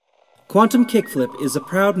Quantum Kickflip is a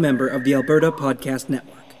proud member of the Alberta Podcast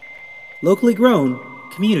Network. Locally grown,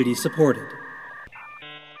 community supported.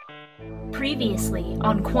 Previously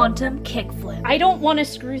on Quantum Kickflip. I don't want to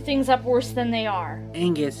screw things up worse than they are.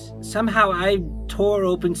 Angus, somehow I tore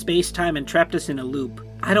open space-time and trapped us in a loop.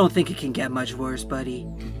 I don't think it can get much worse, buddy.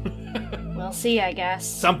 We'll see, I guess.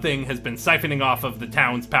 Something has been siphoning off of the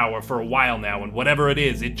town's power for a while now, and whatever it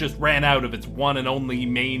is, it just ran out of its one and only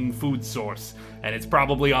main food source, and it's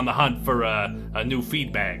probably on the hunt for a new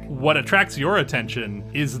feed bag. What attracts your attention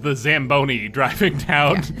is the Zamboni driving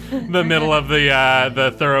down the middle of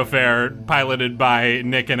the thoroughfare, piloted by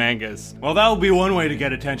Nick and Angus. Well, that'll be one way to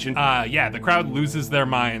get attention. The crowd loses their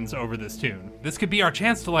minds over this tune. This could be our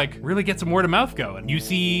chance to, really get some word of mouth going. You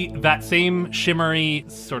see that same shimmery,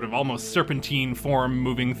 sort of almost serpentine form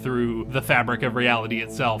moving through the fabric of reality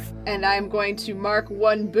itself. And I'm going to mark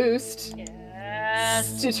one boost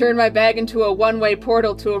Yes. to turn my bag into a one-way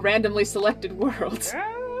portal to a randomly selected world.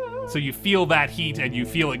 So you feel that heat and you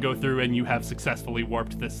feel it go through and you have successfully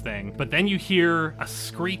warped this thing. But then you hear a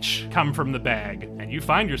screech come from the bag and you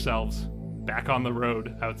find yourselves back on the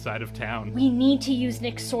road outside of town. We need to use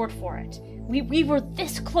Nick's sword for it. We were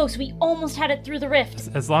this close. We almost had it through the rift.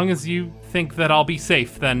 As long as you think that I'll be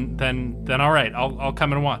safe, then all right. I'll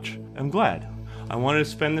come and watch. I'm glad. I wanted to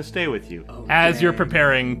spend this day with you. As you're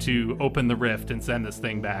preparing to open the rift and send this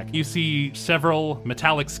thing back, you see several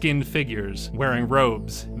metallic-skinned figures wearing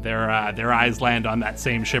robes. Their eyes land on that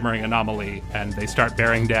same shimmering anomaly, and they start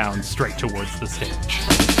bearing down straight towards the stage.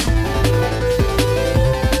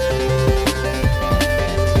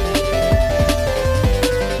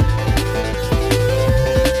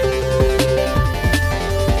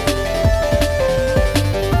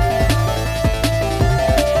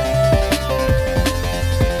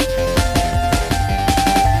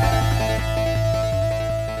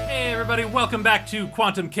 Welcome back to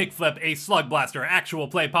Quantum Kickflip, a Slug Blaster actual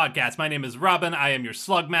play podcast. My name is Robin. I am your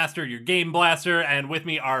Slug Master, your Game Blaster, and with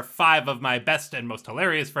me are 5 of my best and most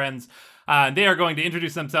hilarious friends. They are going to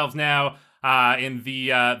introduce themselves now in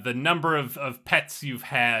the number of pets you've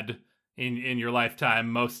had in your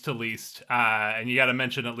lifetime, most to least. And you got to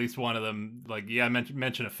mention at least one of them.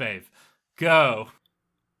 Mention a fave. Go.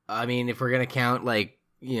 I mean, if we're gonna count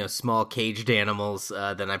small caged animals,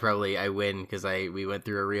 then I win because we went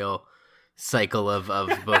through a real cycle of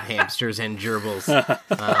both hamsters and gerbils.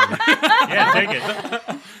 Yeah, take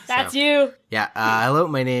it. That's you. Yeah. Hello,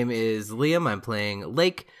 my name is Liam. I'm playing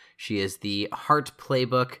Lake. She is the Heart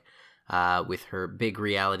Playbook with her big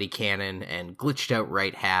reality cannon and glitched out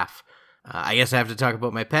right half. I guess I have to talk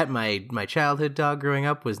about my pet. My childhood dog growing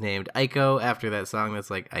up was named Aiko after that song that's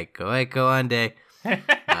like, Aiko, Aiko, Ande.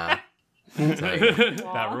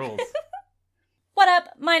 That rules. What up?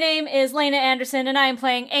 My name is Lena Anderson, and I am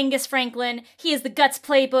playing Angus Franklin. He is the Guts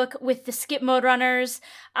Playbook with the Skip Mode Runners.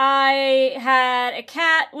 I had a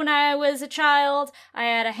cat when I was a child. I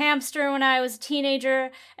had a hamster when I was a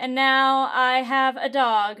teenager. And now I have a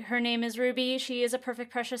dog. Her name is Ruby. She is a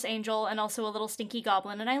perfect, precious angel and also a little stinky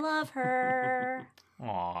goblin, and I love her.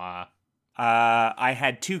 Aww. I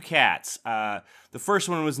had 2 cats. The first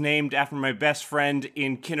one was named after my best friend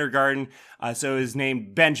in kindergarten, so it was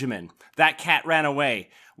named Benjamin. That cat ran away.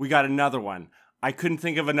 We got another one. I couldn't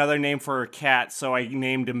think of another name for a cat, so I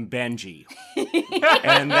named him Benji.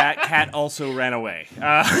 And that cat also ran away.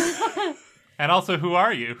 And also, who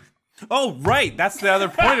are you? Oh, right. That's the other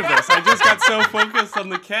point of this. I just got so focused on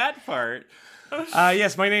the cat part.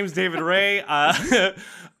 Yes, my name's David Ray.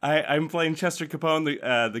 I'm playing Chester Capone,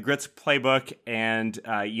 the Grits Playbook, and,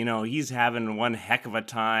 he's having one heck of a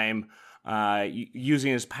time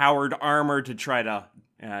using his powered armor to try to,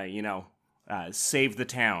 save the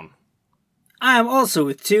town. I'm also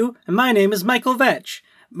with 2, and my name is Michael Vetch.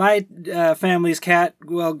 My family's cat,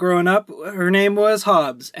 growing up, her name was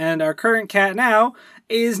Hobbs, and our current cat now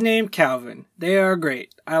is named Calvin. They are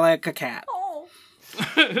great. I like a cat. Oh.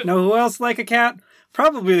 Know who else like a cat?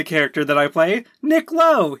 Probably the character that I play, Nick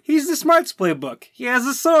Lowe. He's the Smarts Playbook. He has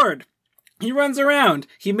a sword. He runs around.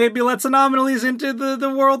 He maybe lets anomalies into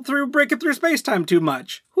the world breaking through space-time too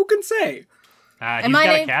much. Who can say? He's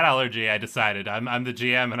got a cat allergy, I decided. I'm the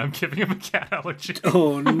GM, and I'm giving him a cat allergy.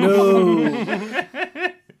 Oh, no.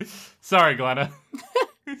 Sorry, Glenna.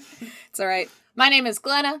 It's all right. My name is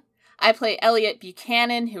Glenna. I play Elliot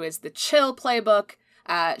Buchanan, who is the Chill Playbook.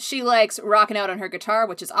 She likes rocking out on her guitar,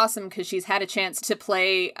 which is awesome because she's had a chance to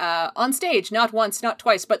play on stage, not once, not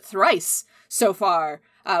twice, but thrice so far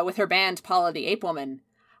with her band Paula the Ape Woman.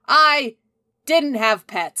 I didn't have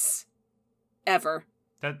pets. Ever.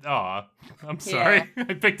 I'm sorry. Yeah.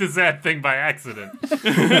 I picked a sad thing by accident.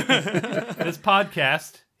 This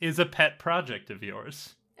podcast is a pet project of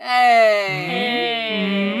yours. Hey.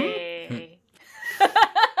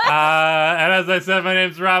 And as I said, my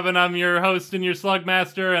name's Robin. I'm your host and your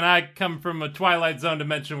Slugmaster, and I come from a Twilight Zone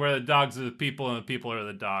dimension where the dogs are the people and the people are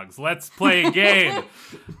the dogs. Let's play a game.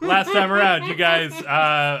 Last time around, you guys,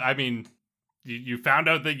 you found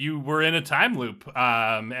out that you were in a time loop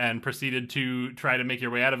and proceeded to try to make your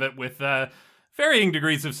way out of it with varying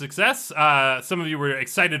degrees of success. Some of you were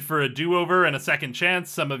excited for a do-over and a second chance.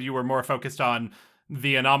 Some of you were more focused on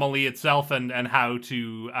the anomaly itself and how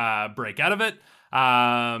to break out of it.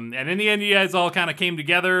 And in the end, you guys all kind of came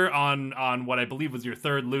together on what I believe was your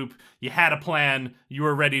third loop. You had a plan. You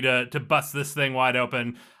were ready to bust this thing wide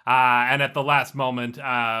open. And at the last moment,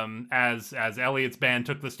 as Elliot's band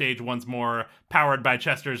took the stage once more, powered by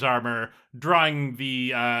Chester's armor, drawing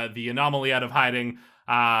the anomaly out of hiding,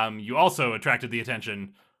 you also attracted the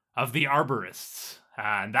attention of the Arborists.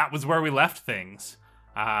 And that was where we left things.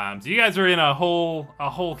 So you guys are in a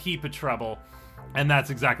whole heap of trouble. And that's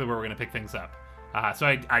exactly where we're going to pick things up. So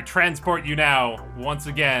I transport you now, once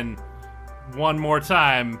again, one more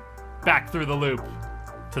time, back through the loop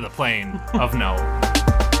to the plane of Null.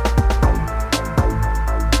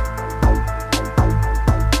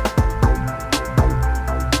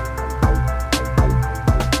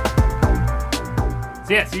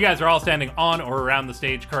 So yes, you guys are all standing on or around the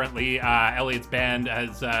stage currently. Elliot's band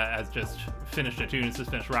has just finished a tune. It's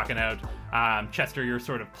just finished rocking out. Chester, you're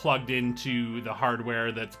sort of plugged into the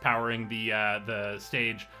hardware that's powering the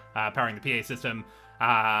stage, powering the PA system.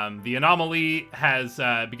 The anomaly has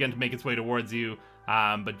begun to make its way towards you,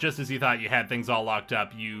 but just as you thought you had things all locked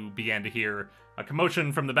up, you began to hear a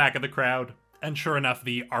commotion from the back of the crowd, and sure enough,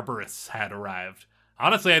 the Arborists had arrived.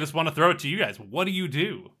 Honestly, I just want to throw it to you guys. What do you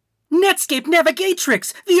do? Netscape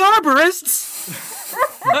Navigatrix, the Arborists!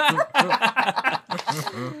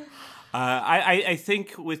 I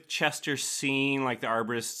think with Chester seeing like the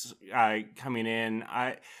Arborists coming in,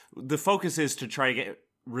 the focus is to try to get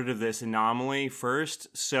rid of this anomaly first.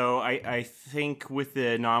 So I think with the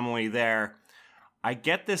anomaly there, I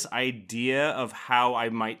get this idea of how I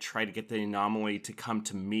might try to get the anomaly to come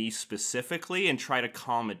to me specifically and try to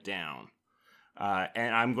calm it down.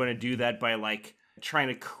 And I'm going to do that by like trying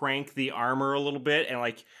to crank the armor a little bit and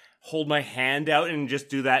like hold my hand out and just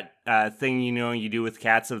do that thing you do with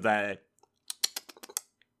cats of that.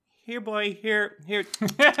 Here, boy, here.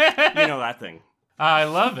 That thing. I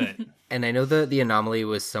love it. And I know the anomaly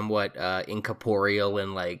was somewhat incorporeal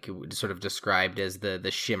and like sort of described as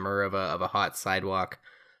the shimmer of a hot sidewalk.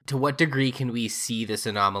 To what degree can we see this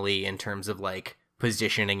anomaly in terms of like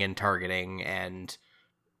positioning and targeting and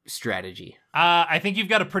strategy? I think you've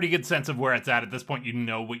got a pretty good sense of where it's at this point. You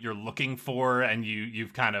know what you're looking for, and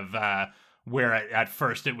you've kind of where at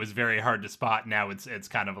first it was very hard to spot. Now it's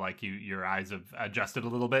kind of like your eyes have adjusted a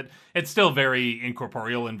little bit. It's still very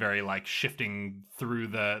incorporeal and very like shifting through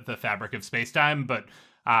the fabric of space-time, but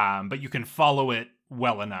you can follow it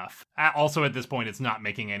well enough. Also at this point, it's not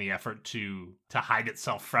making any effort to hide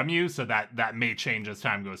itself from you, so that may change as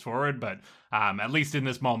time goes forward, but at least in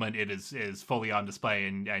this moment, it is fully on display,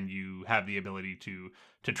 and you have the ability to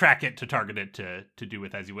track it, to target it, to do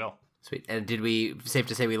with as you will. Sweet. And safe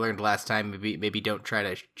to say we learned last time, maybe don't try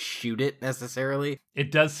to shoot it necessarily? It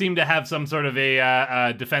does seem to have some sort of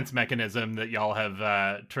a defense mechanism that y'all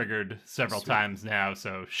have triggered several times now,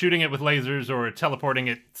 so shooting it with lasers or teleporting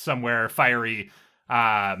it somewhere fiery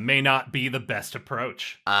may not be the best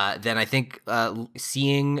approach. Then I think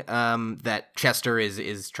seeing that Chester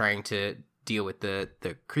is trying to deal with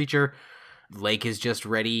the creature, Lake is just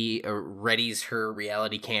readies her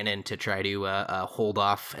reality cannon to try to hold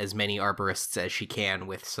off as many Arborists as she can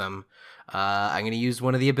with some. I'm going to use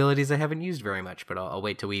one of the abilities I haven't used very much, but I'll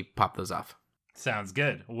wait till we pop those off. Sounds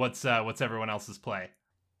good. What's everyone else's play?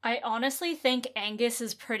 I honestly think Angus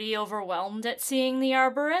is pretty overwhelmed at seeing the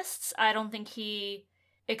Arborists. I don't think he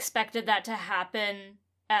expected that to happen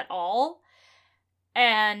at all.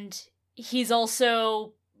 And he's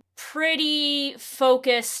also pretty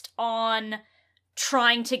focused on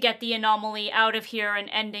trying to get the anomaly out of here and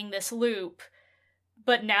ending this loop.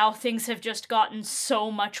 But now things have just gotten so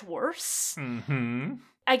much worse. Mm-hmm.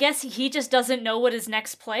 I guess he just doesn't know what his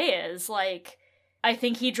next play is. Like, I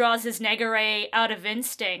think he draws his Negare out of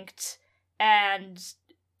instinct, and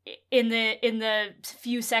in the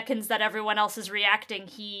few seconds that everyone else is reacting,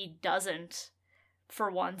 he doesn't,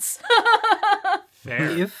 for once.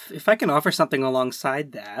 Fair. If I can offer something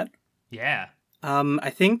alongside that. Yeah.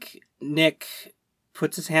 I think Nick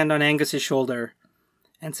puts his hand on Angus's shoulder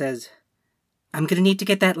and says, I'm gonna need to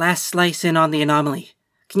get that last slice in on the anomaly.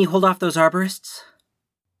 Can you hold off those Arborists?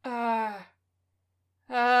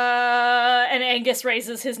 And Angus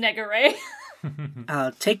raises his Negare.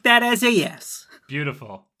 I'll take that as a yes.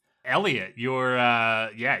 Beautiful. Elliot, you're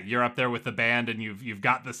up there with the band, and you've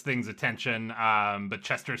got this thing's attention, but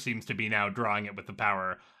Chester seems to be now drawing it with the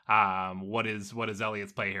power. What is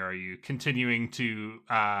Elliot's play here? Are you continuing to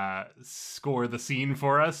score the scene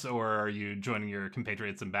for us, or are you joining your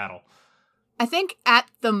compatriots in battle? I think at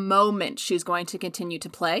the moment she's going to continue to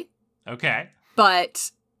play. Okay.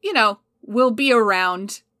 But, we'll be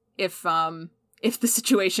around if the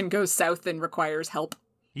situation goes south and requires help.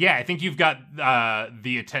 Yeah, I think you've got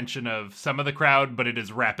the attention of some of the crowd, but it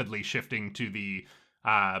is rapidly shifting to the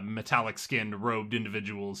metallic-skinned, robed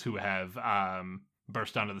individuals who have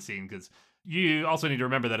burst onto the scene, because you also need to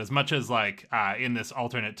remember that as much as, in this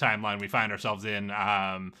alternate timeline we find ourselves in,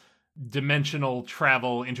 dimensional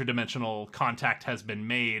travel, interdimensional contact has been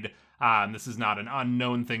made. This is not an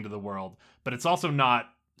unknown thing to the world, but it's also not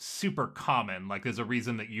super common. There's a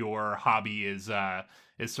reason that your hobby is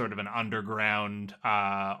sort of an underground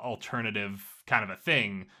alternative kind of a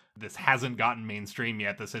thing. This hasn't gotten mainstream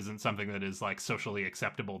yet. This isn't something that is socially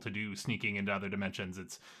acceptable to do, sneaking into other dimensions.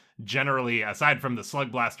 It's generally, aside from the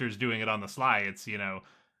slug blasters doing it on the sly, it's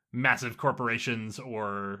massive corporations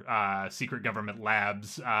or secret government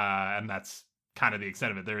labs, and that's kind of the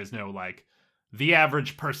extent of it. There is no the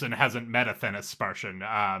average person hasn't met a Thenis Spartian.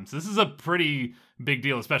 So this is a pretty big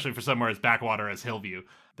deal, especially for somewhere as backwater as Hillview.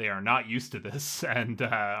 They are not used to this and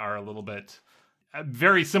are a little bit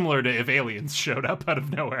very similar to if aliens showed up out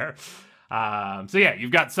of nowhere. So yeah,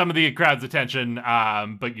 you've got some of the crowd's attention,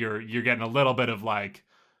 but you're getting a little bit of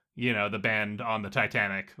the band on the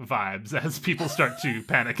Titanic vibes as people start to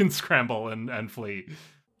panic and scramble and flee.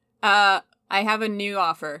 I have a new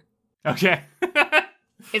offer. Okay.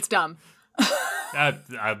 It's dumb.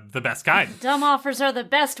 The best kind. Dumb offers are the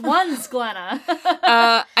best ones, Glenna.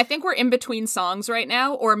 I think we're in between songs right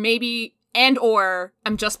now, or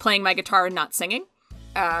I'm just playing my guitar and not singing.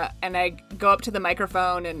 And I go up to the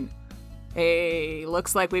microphone and, hey,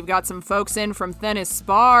 looks like we've got some folks in from Thenis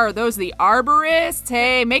Spar. Are those the arborists?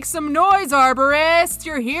 Hey, make some noise, arborists!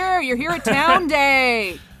 You're here at Town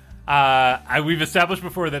Day! We've established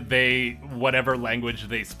before that whatever language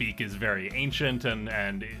they speak is very ancient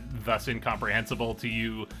and thus incomprehensible to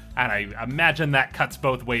you, and I imagine that cuts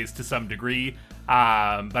both ways to some degree.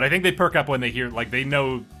 But I think they perk up when they hear, they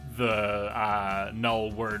know the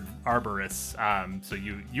null word arborists, so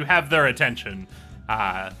you have their attention.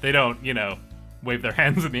 They don't, wave their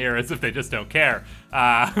hands in the air as if they just don't care,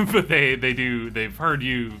 but they do. They've heard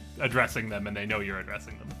you addressing them, and they know you're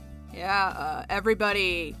addressing them. Yeah,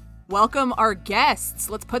 everybody, welcome our guests.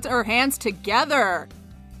 Let's put our hands together.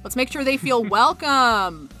 Let's make sure they feel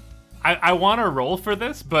welcome. I want to roll for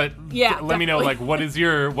this, but yeah, let me know, what is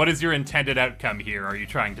your intended outcome here? Are you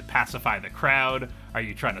trying to pacify the crowd? Are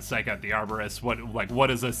you trying to psych out the arborists? What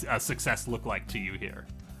does a success look like to you here?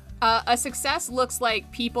 A success looks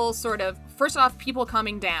like people first off, people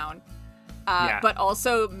coming down, but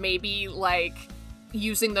also maybe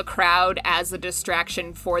using the crowd as a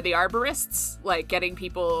distraction for the arborists, getting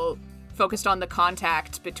people focused on the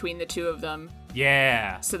contact between the two of them.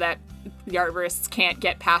 Yeah. So that the arborists can't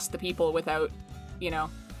get past the people without,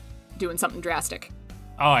 doing something drastic.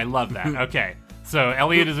 Oh, I love that. Okay. So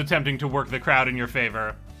Elliot is attempting to work the crowd in your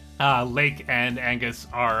favor. Lake and Angus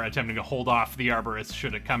are attempting to hold off the arborists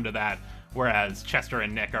should it come to that, whereas Chester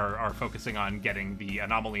and Nick are focusing on getting the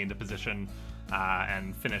anomaly into position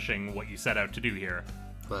and finishing what you set out to do here.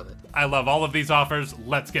 Love it. I love all of these offers.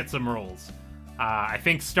 Let's get some rolls. I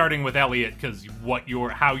think starting with Elliot, because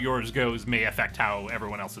how yours goes may affect how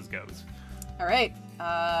everyone else's goes. All right.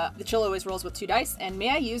 The chill always rolls with 2 dice, and may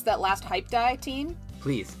I use that last hype die, team?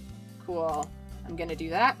 Please. Cool. I'm gonna do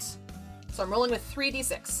that. So I'm rolling with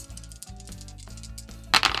 3d6.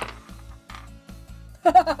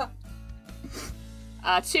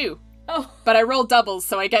 2. Oh. But I roll doubles,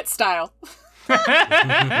 so I get style.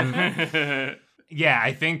 Yeah,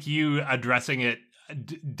 I think you addressing it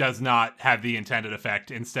does not have the intended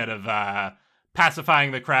effect. Instead of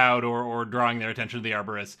pacifying the crowd or drawing their attention to the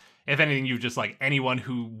arborists, if anything, you've just anyone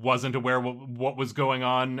who wasn't aware what was going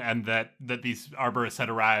on and that these arborists had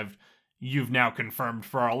arrived, you've now confirmed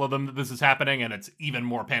for all of them that this is happening, and it's even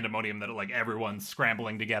more pandemonium that everyone's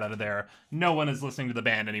scrambling to get out of there. No one is listening to the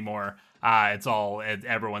band anymore.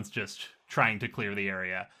 Everyone's just trying to clear the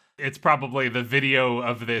area. It's probably the video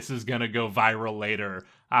of this is gonna go viral later.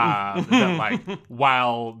 That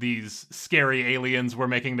while these scary aliens were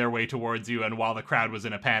making their way towards you, and while the crowd was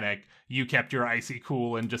in a panic, you kept your icy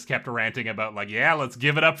cool and just kept ranting about let's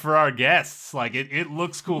give it up for our guests. It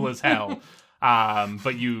looks cool as hell.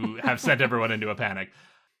 But you have sent everyone into a panic.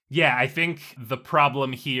 Yeah, I think the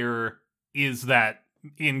problem here is that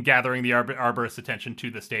in gathering the arborist's attention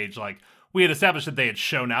to the stage, like, we had established that they had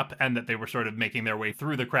shown up and that they were sort of making their way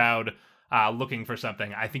through the crowd, looking for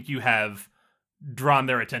something. I think you have drawn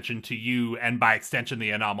their attention to you and by extension the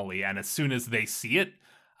anomaly, and as soon as they see it,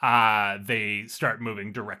 they start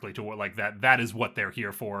moving directly to what, like, that is what they're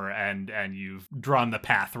here for, and you've drawn the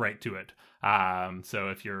path right to it. So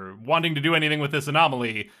if you're wanting to do anything with this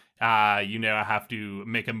anomaly, you now have to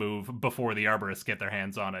make a move before the arborists get their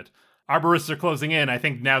hands on it. Arborists are closing in. I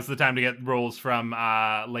think now's the time to get rolls from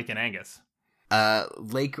Lake and Angus.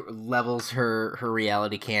 Lake levels her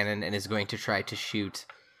reality cannon and is going to try to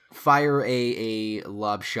fire a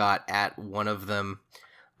lob shot at one of them.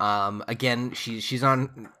 Again, she's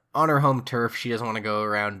on her home turf. She doesn't want to go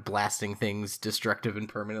around blasting things destructive and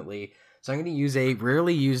permanently. So I'm going to use a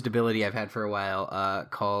rarely used ability I've had for a while,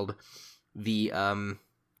 called the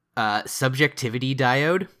Subjectivity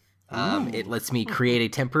Diode. It lets me create a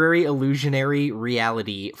temporary illusionary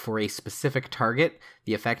reality for a specific target.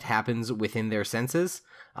 The effect happens within their senses.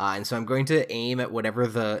 And so I'm going to aim at whatever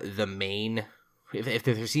the main... If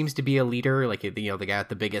there seems to be a leader, like, the guy with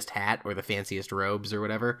the biggest hat or the fanciest robes or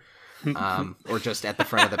whatever, or just at the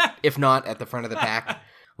front of the... If not, at the front of the pack,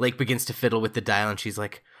 Lake begins to fiddle with the dial and she's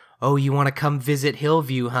like, "Oh, you want to come visit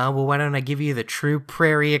Hillview, huh? Well, why don't I give you the true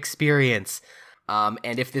prairie experience?"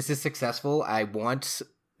 And if this is successful, I want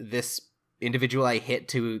this individual I hit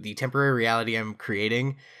to the temporary reality I'm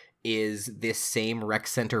creating is this same rec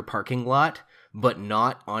center parking lot, but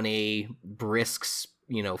not on a brisk,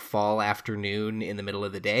 fall afternoon in the middle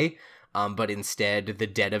of the day, but instead the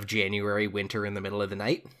dead of January winter in the middle of the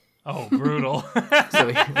night. Oh, brutal. So,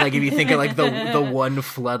 like, if you think of, like, the one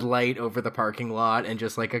floodlight over the parking lot and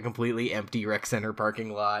just, like, a completely empty rec center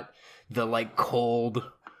parking lot, the, like, cold,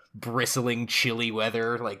 bristling, chilly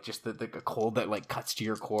weather, like, just the cold that, like, cuts to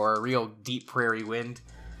your core, a real deep prairie wind,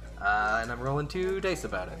 and I'm rolling 2 dice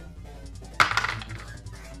about it.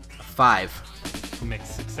 5.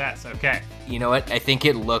 Mixed success. Okay. You know what? I think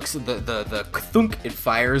it looks the thunk, it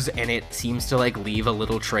fires and it seems to, like, leave a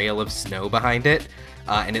little trail of snow behind it.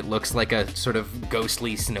 And it looks like a sort of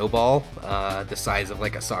ghostly snowball, the size of,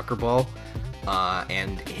 like, a soccer ball,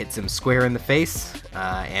 and hits him square in the face.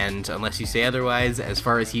 And unless you say otherwise, as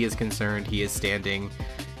far as he is concerned, he is standing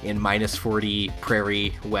in -40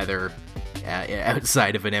 prairie weather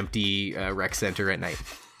outside of an empty rec center at night.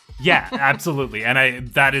 Yeah, absolutely. And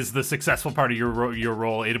that is the successful part of your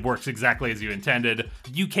role. It works exactly as you intended.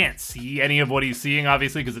 You can't see any of what he's seeing,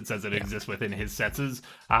 obviously, because it says it exists within his senses.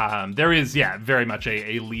 There is, very much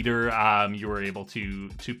a leader you were able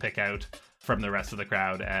to pick out from the rest of the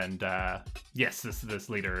crowd. And yes, this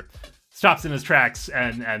leader stops in his tracks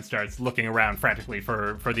and starts looking around frantically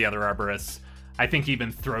for the other arborists. I think he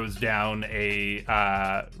even throws down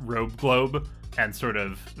a robe globe and sort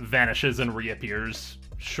of vanishes and reappears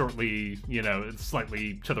shortly,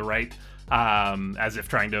 slightly to the right, as if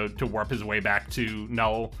trying to warp his way back to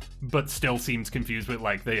Null, but still seems confused with,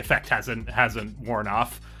 like, the effect hasn't worn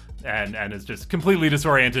off, and is just completely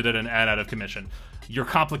disoriented and out of commission. Your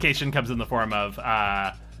complication comes in the form of,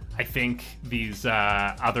 I think these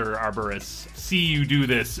other arborists see you do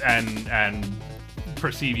this and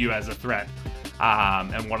perceive you as a threat,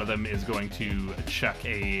 and one of them is going to chuck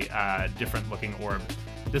a different looking orb.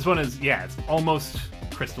 This one is, it's almost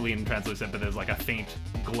crystalline and translucent, but there's, like, a faint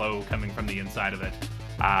glow coming from the inside of it.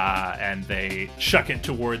 And they chuck it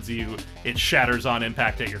towards you. It shatters on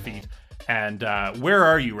impact at your feet. And where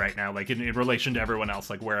are you right now? Like, in relation to everyone else,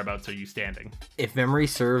 like, whereabouts are you standing? If memory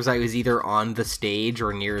serves, I was either on the stage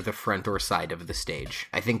or near the front or side of the stage.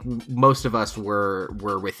 I think most of us were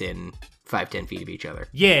within 5-10 feet of each other.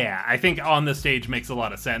 Yeah, I think on the stage makes a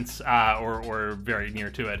lot of sense, or very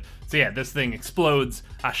near to it. So yeah, this thing explodes,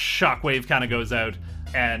 a shockwave kind of goes out,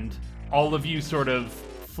 and all of you sort of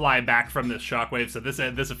fly back from this shockwave. So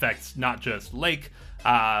this affects not just Lake,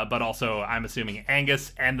 but also, I'm assuming,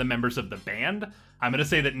 Angus and the members of the band. I'm going to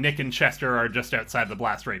say that Nick and Chester are just outside the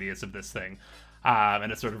blast radius of this thing.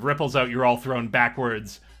 And it sort of ripples out, you're all thrown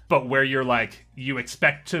backwards, but where you're, like, you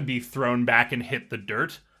expect to be thrown back and hit the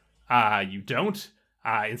dirt, you don't.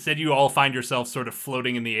 Instead, you all find yourself sort of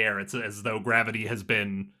floating in the air. It's as though gravity has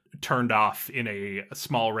been turned off in a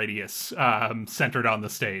small radius, centered on the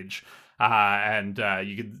stage. And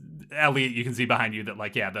Elliot, you can see behind you that,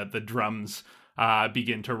 like, the drums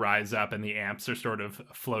begin to rise up and the amps are sort of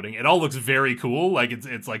floating. It all looks very cool. Like,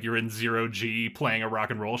 it's like you're in 0G playing a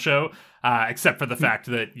rock and roll show, except for the fact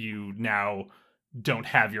that you now don't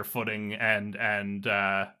have your footing and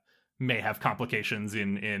may have complications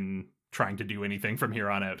in trying to do anything from here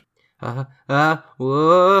on out.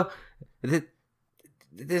 Whoa.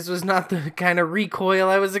 This was not the kind of recoil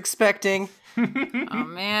I was expecting. Oh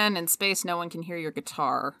man, in space no one can hear your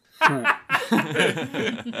guitar.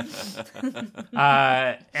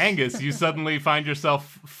 Angus, you suddenly find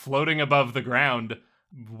yourself floating above the ground.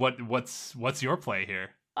 What's your play here?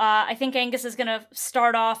 I think Angus is gonna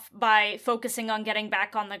start off by focusing on getting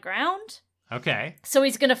back on the ground. Okay. So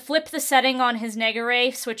he's gonna flip the setting on his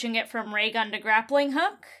Nega-Ray, switching it from ray gun to grappling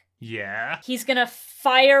hook. Yeah. He's gonna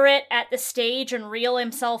fire it at the stage and reel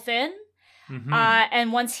himself in. Mm-hmm.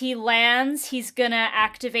 And once he lands, he's gonna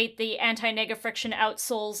activate the anti-nega friction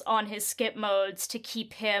outsouls on his skip modes to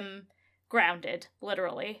keep him grounded,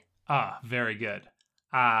 literally. Very good.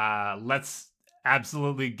 Let's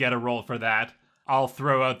absolutely get a roll for that. I'll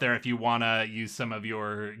throw out there if you want to use some of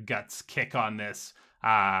your guts kick on this.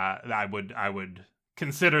 I would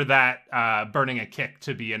consider that burning a kick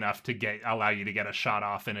to be enough to allow you to get a shot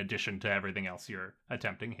off in addition to everything else you're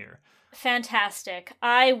attempting here. Fantastic.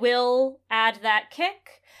 I will add that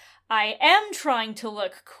kick. I am trying to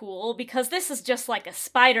look cool because this is just like a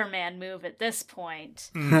Spider-Man move at this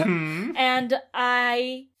point. Mm-hmm. And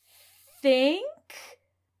I think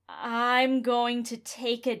I'm going to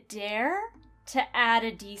take a dare to add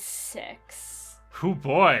a d6. Oh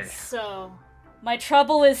boy. So, my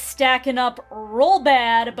trouble is stacking up roll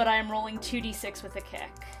bad, but I'm rolling 2d6 with a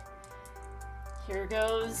kick. Here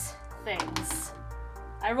goes things.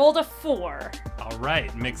 I rolled a 4. All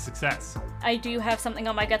right, mixed success. I do have something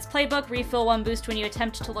on my Guts playbook. Refill 1 boost when you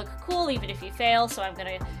attempt to look cool, even if you fail, so I'm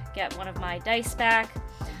gonna get one of my dice back.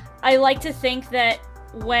 I like to think that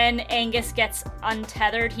when Angus gets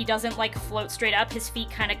untethered, he doesn't like float straight up. His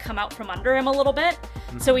feet kind of come out from under him a little bit.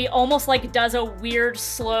 Mm-hmm. So he almost like does a weird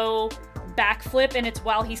slow backflip, and it's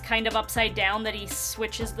while he's kind of upside down that he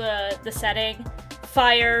switches the setting,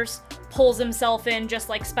 fires, pulls himself in just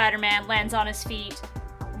like Spider-Man, lands on his feet,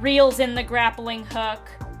 reels in the grappling hook,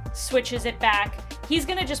 switches it back. He's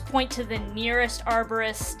gonna just point to the nearest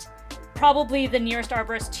arborist, probably the nearest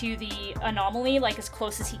arborist to the anomaly, like as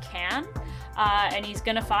close as he can. And he's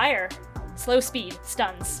gonna fire. Slow speed.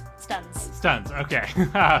 Stuns. Okay.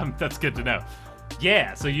 That's good to know.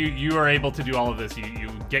 Yeah, so you are able to do all of this.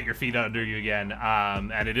 You get your feet under you again,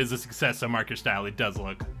 and it is a success, so mark your style. It does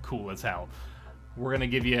look cool as hell. We're going to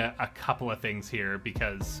give you a couple of things here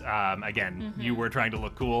because, again, you were trying to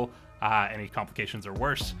look cool. Any complications are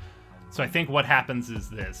worse. So I think what happens is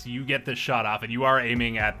this. You get this shot off, and you are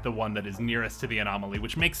aiming at the one that is nearest to the anomaly,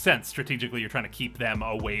 which makes sense strategically. You're trying to keep them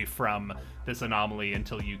away from this anomaly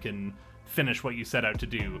until you can finish what you set out to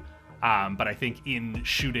do. But I think in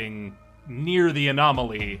shooting near the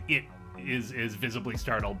anomaly, it is visibly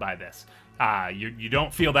startled by this. You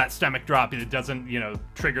don't feel that stomach drop. It doesn't,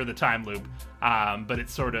 trigger the time loop. But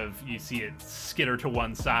it's sort of, you see it skitter to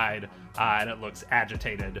one side, and it looks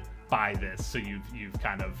agitated by this. So you've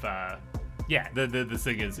kind of, this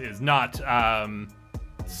thing is not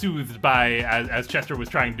soothed by, as Chester was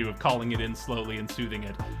trying to do, of calling it in slowly and soothing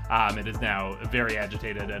it. It is now very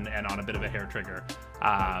agitated and on a bit of a hair trigger.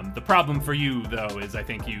 The problem for you, though, is I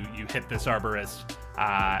think you hit this arborist,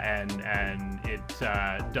 and it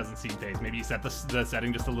doesn't seem phased. Maybe you set the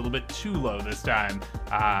setting just a little bit too low this time.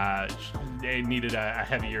 It needed a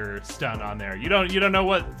heavier stun on there. You don't know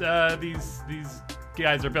what these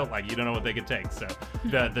guys are built like. You don't know what they could take. So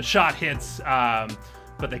the shot hits,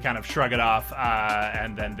 but they kind of shrug it off,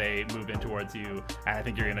 and then they move in towards you. And I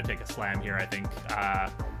think you're going to take a slam here. I think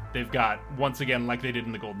they've got, once again, like they did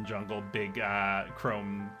in the Golden Jungle, big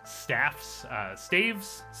chrome staves. I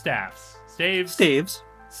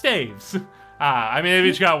mean, they've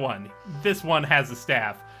each got one. This one has a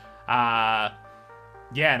staff.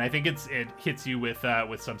 Yeah, and I think it hits you with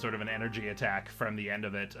some sort of an energy attack from the end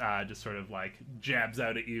of it. Just sort of like jabs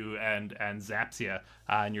out at you and zaps you.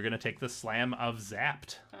 And you're going to take the slam of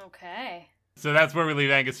zapped. Okay. So that's where we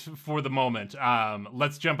leave Angus for the moment.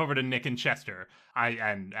 Let's jump over to Nick and Chester.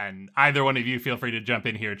 And either one of you feel free to jump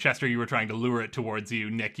in here. Chester, you were trying to lure it towards you.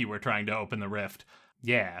 Nick, you were trying to open the rift.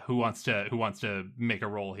 Yeah, who wants to make a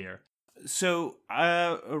roll here? So,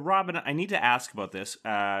 Robin, I need to ask about this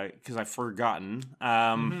because I've forgotten.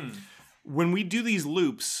 When we do these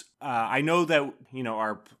loops, I know that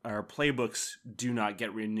our playbooks do not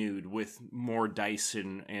get renewed with more dice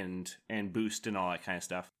and boost and all that kind of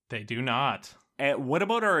stuff. They do not. What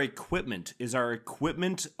about our equipment? Is our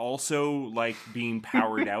equipment also like being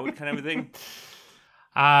powered out, kind of a thing?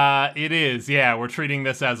 It is. Yeah, we're treating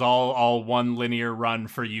this as all one linear run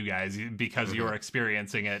for you guys because you're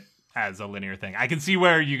experiencing it as a linear thing. I can see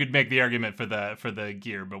where you could make the argument for the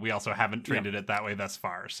gear, but we also haven't treated it that way thus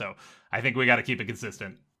far. So I think we got to keep it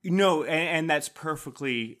consistent. No, and that's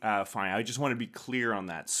perfectly fine. I just want to be clear on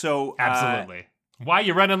that. So absolutely. Why,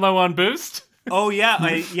 you running low on boost? Oh yeah,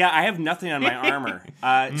 I have nothing on my armor.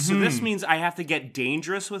 So this means I have to get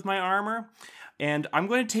dangerous with my armor, and I'm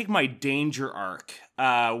going to take my danger arc,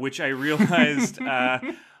 which I realized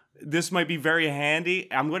this might be very handy.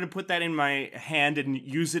 I'm going to put that in my hand and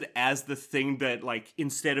use it as the thing that, like,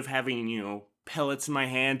 instead of having pellets in my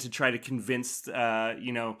hand to try to convince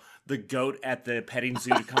the goat at the petting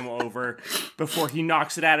zoo to come over before he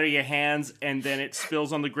knocks it out of your hands, and then it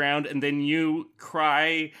spills on the ground, and then you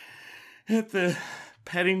cry at the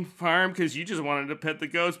petting farm because you just wanted to pet the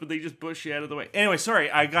goats, but they just push you out of the way. Anyway,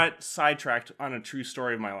 sorry, I got sidetracked on a true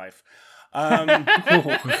story of my life. So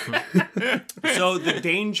the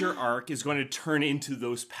danger arc is going to turn into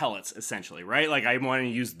those pellets, essentially, right? Like, I want to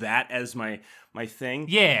use that as my thing.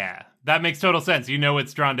 Yeah, that makes total sense.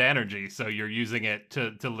 It's drawn to energy, so you're using it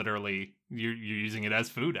to literally, you're using it as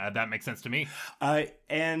food. That makes sense to me.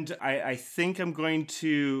 And I think I'm going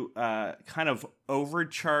to kind of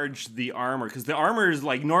overcharge the armor, because the armor is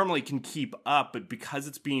like normally can keep up, but because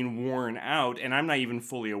it's being worn out, and I'm not even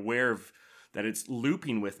fully aware of that it's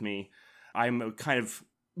looping with me, I'm kind of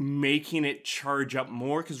making it charge up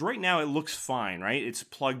more, because right now it looks fine, right? It's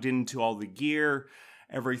plugged into all the gear.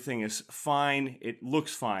 Everything is fine. It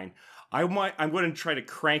looks fine. I'm going to try to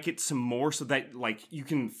crank it some more so that, like, you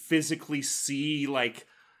can physically see, like,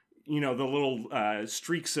 the little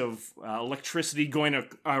streaks of electricity going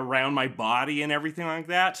around my body and everything like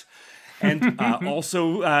that. And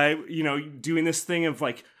also, doing this thing of,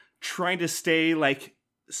 like, trying to stay, like,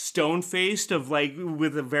 stone-faced, of, like,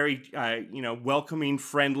 with a very welcoming,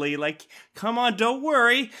 friendly, like, come on, don't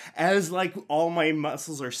worry, as, like, all my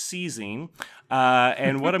muscles are seizing.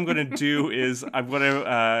 And what I'm going to do is I'm going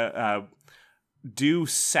to do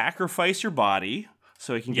sacrifice your body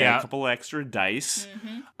so I can get a couple extra dice.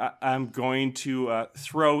 I'm going to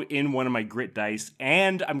throw in one of my grit dice,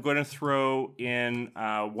 and I'm going to throw in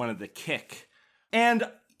one of the kick. And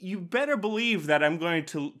you better believe that I'm going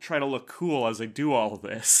to try to look cool as I do all of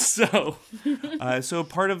this. So, so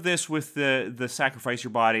part of this with the sacrifice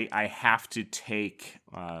your body, I have to take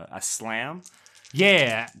a slam.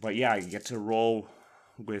 Yeah, but yeah, I get to roll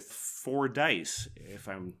with 4 dice if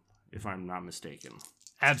I'm not mistaken.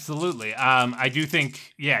 Absolutely. I do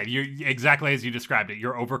think, you're exactly as you described it.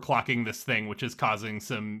 You're overclocking this thing, which is causing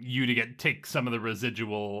you to take some of the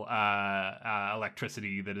residual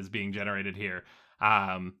electricity that is being generated here.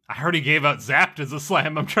 I already gave out zapped as a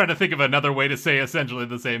slam. I'm trying to think of another way to say essentially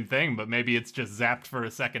the same thing, but maybe it's just zapped for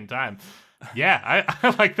a second time. Yeah,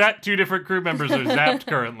 I like that. 2 different crew members are zapped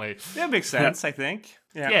currently. That makes sense, I think.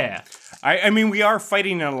 Yeah. I mean, we are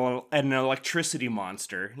fighting an electricity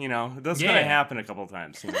monster. That's going to happen a couple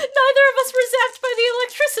times. Neither of us were zapped by the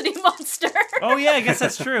electricity monster. Oh, yeah, I guess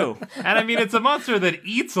that's true. And I mean, it's a monster that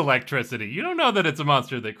eats electricity. You don't know that it's a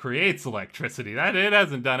monster that creates electricity. It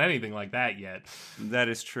hasn't done anything like that yet. That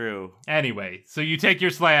is true. Anyway, so you take your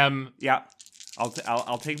slam. Yeah,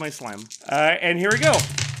 I'll take my slam. And here we go.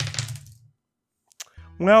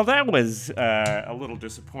 Well, that was a little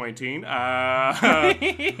disappointing. The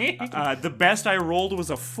best I rolled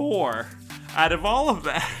was a 4 out of all of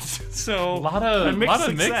that. So a lot of mixed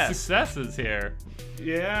successes here.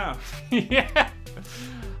 Yeah. Yeah.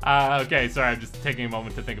 Okay, sorry, I'm just taking a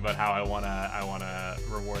moment to think about how I wanna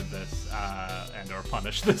reward this and or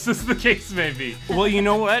punish this, as the case may be. Well, you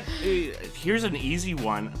know what? Here's an easy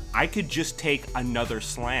one. I could just take another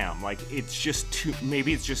slam. Like, it's just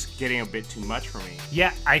maybe it's just getting a bit too much for me.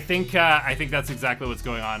 Yeah, I think that's exactly what's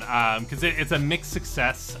going on. Because it's a mixed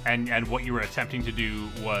success, and what you were attempting to do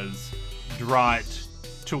was draw it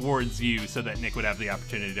towards you so that Nick would have the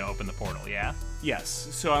opportunity to open the portal. Yeah. Yes.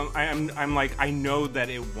 So I'm like, I know that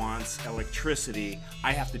it wants electricity.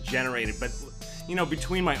 I have to generate it, but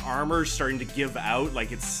between my armor starting to give out,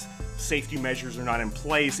 like its safety measures are not in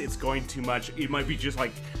place, it's going too much. It might be just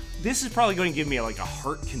like, this is probably going to give me a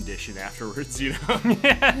heart condition afterwards,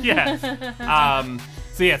 Yeah.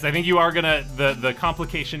 So yes, I think you are gonna. The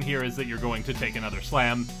complication here is that you're going to take another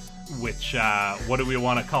slam. Which, what do we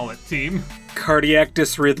want to call it, team? Cardiac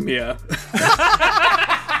dysrhythmia.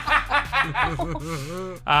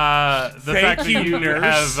 The fact that you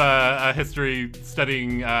have a history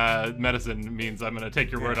studying medicine means I'm going to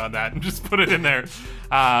take your word on that and just put it in there.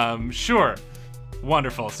 Sure.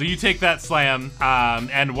 Wonderful. So you take that slam,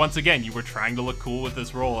 and once again, you were trying to look cool with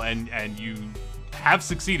this roll, and you have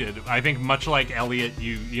succeeded. I think much like Elliot,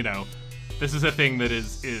 you know, this is a thing that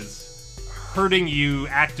is hurting you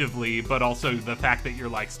actively, but also the fact that you're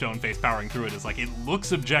like stone-faced powering through it is like, it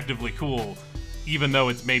looks objectively cool, even though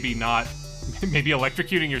it's maybe not, maybe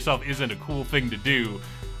electrocuting yourself isn't a cool thing to do.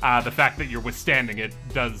 The fact that you're withstanding it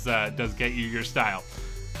does get you your style.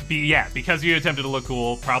 Because you attempted to look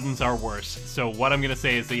cool, problems are worse. So what I'm going to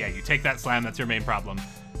say is that, you take that slam, that's your main problem.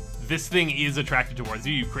 This thing is attracted towards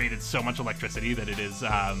you. You created so much electricity that it is,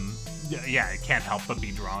 it can't help but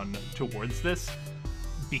be drawn towards this.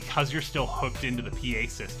 Because you're still hooked into the PA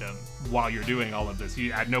system while you're doing all of this,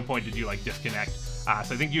 at no point did you, disconnect. So I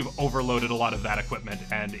think you've overloaded a lot of that equipment,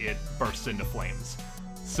 and it bursts into flames.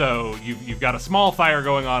 So you've got a small fire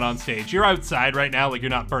going on stage. You're outside right now, you're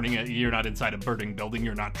not burning it. You're not inside a burning building.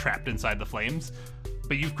 You're not trapped inside the flames.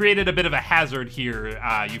 But you've created a bit of a hazard here.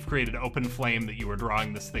 You've created open flame that you were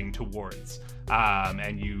drawing this thing towards.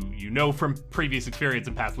 And you know from previous experience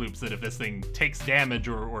in past loops that if this thing takes damage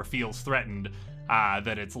or feels threatened,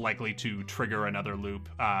 that it's likely to trigger another loop,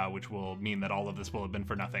 which will mean that all of this will have been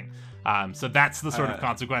for nothing. So that's the sort of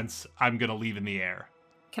consequence I'm going to leave in the air.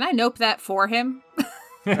 Can I nope that for him?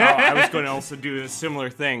 I was going to also do a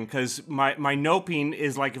similar thing, because my noping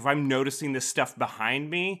is if I'm noticing this stuff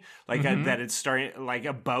behind me, that it's starting,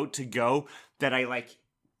 about to go, that I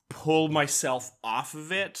pull myself off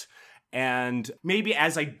of it. And maybe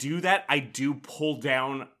as I do that, I do pull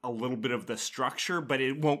down a little bit of the structure, but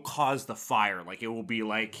it won't cause the fire. It will be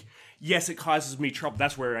yes, it causes me trouble.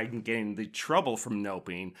 That's where I'm getting the trouble from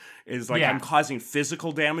noping, is I'm causing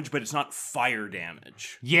physical damage, but it's not fire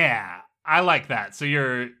damage. Yeah, I like that. So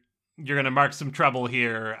you're going to mark some trouble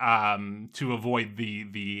here to avoid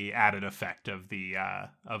the added effect of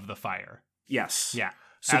the fire. Yes. Yeah.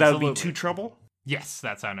 So absolutely. That would be 2 trouble? Yes,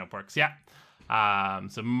 that's how nope works. Yeah.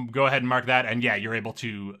 So go ahead and mark that, and you're able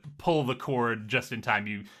to pull the cord just in time.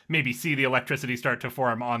 You maybe see the electricity start to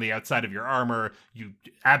form on the outside of your armor. You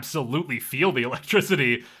absolutely feel the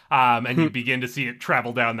electricity, and you begin to see it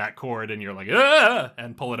travel down that cord, and you're like, ah!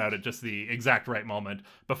 And pull it out at just the exact right moment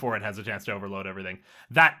before it has a chance to overload everything.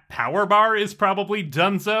 That power bar is probably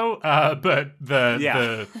done so, but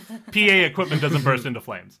the PA equipment doesn't burst into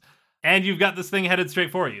flames. And you've got this thing headed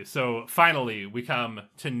straight for you. So finally, we come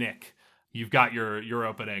to Nick. You've got your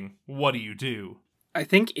opening. What do? I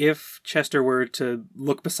think if Chester were to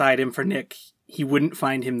look beside him for Nick, he wouldn't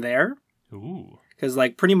find him there. Ooh. Because,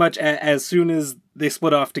 pretty much as soon as they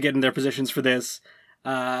split off to get in their positions for this,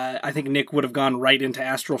 I think Nick would have gone right into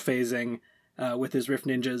astral phasing with his Rift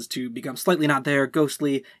Ninjas to become slightly not there,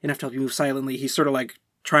 ghostly, enough to help you move silently. He's sort of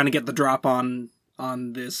trying to get the drop on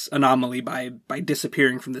this anomaly by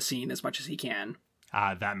disappearing from the scene as much as he can.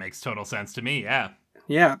 That makes total sense to me, yeah.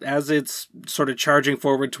 Yeah, as it's sort of charging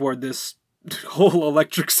forward toward this whole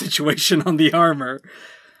electric situation on the armor,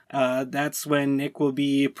 that's when Nick will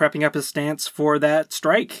be prepping up his stance for that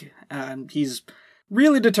strike. He's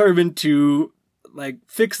really determined to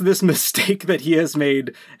fix this mistake that he has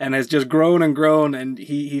made and has just grown and grown, and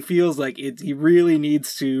he feels he really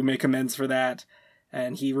needs to make amends for that.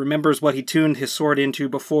 And he remembers what he tuned his sword into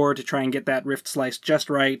before to try and get that rift sliced just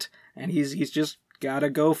right, and he's just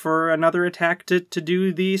gotta go for another attack to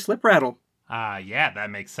do the slip rattle. Yeah,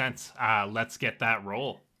 that makes sense. Let's get that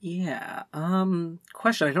roll. Yeah,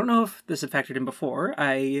 question. I don't know if this had factored in before.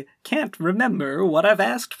 I can't remember what I've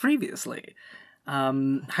asked previously.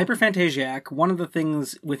 Hyperphantasiac, one of the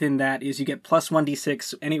things within that is you get plus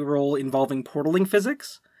 1d6 any roll involving portaling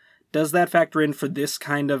physics. Does that factor in for this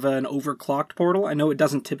kind of an overclocked portal? I know it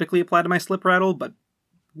doesn't typically apply to my slip rattle, but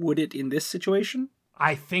would it in this situation?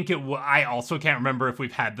 I think I also can't remember if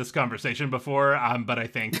we've had this conversation before, but I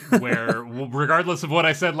think regardless of what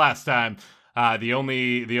I said last time, the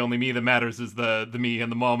only me that matters is the me in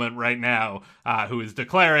the moment right now, who is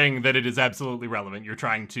declaring that it is absolutely relevant. You're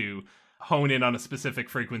trying to hone in on a specific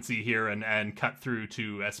frequency here and cut through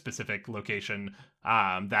to a specific location.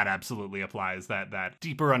 That absolutely applies. That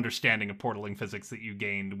deeper understanding of portaling physics that you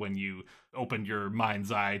gained when you opened your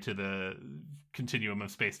mind's eye to the continuum of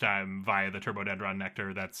space-time via the Turbodendron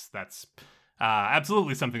Nectar, that's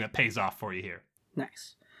absolutely something that pays off for you here.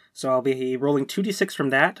 Nice. So I'll be rolling 2d6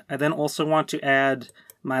 from that. I then also want to add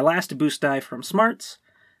my last boost die from Smarts,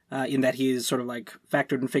 in that he's sort of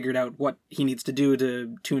factored and figured out what he needs to do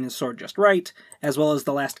to tune his sword just right, as well as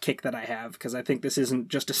the last kick that I have, because I think this isn't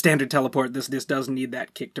just a standard teleport. This does need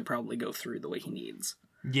that kick to probably go through the way he needs.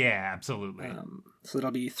 Yeah, absolutely. So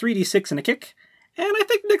that'll be 3d6 and a kick. And I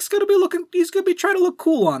think Nick's gonna be trying to look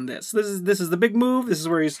cool on this. This is the big move. This is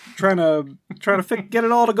where he's trying to get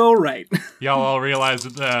it all to go right. Y'all all realize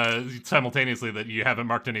simultaneously that you haven't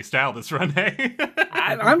marked any style this run, hey?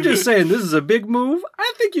 I'm just saying this is a big move.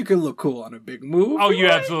 I think you can look cool on a big move. Oh, you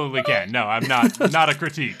absolutely can. No, I'm not a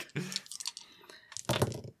critique.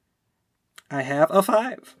 I have a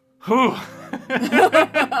 5. Whew.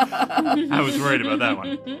 I was worried about that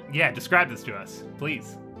one. Yeah, describe this to us,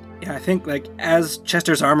 please. Yeah, I think as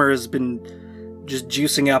Chester's armor has been just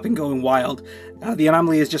juicing up and going wild. The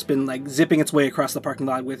anomaly has just been like zipping its way across the parking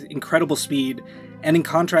lot with incredible speed. And in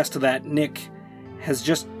contrast to that, Nick has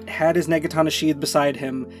just had his Negatana sheathed beside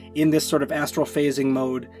him in this sort of astral phasing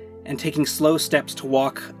mode and taking slow steps to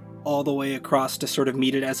walk all the way across to sort of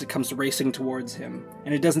meet it as it comes racing towards him.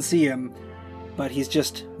 And it doesn't see him, but he's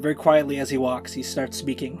just very quietly as he walks, he starts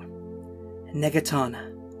speaking.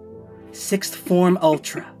 Negatana, 6th Form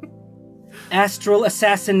Ultra, Astral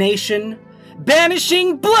Assassination,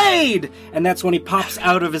 Banishing Blade! And that's when he pops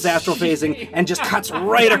out of his astral phasing and just cuts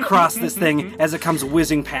right across this thing as it comes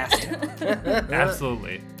whizzing past him.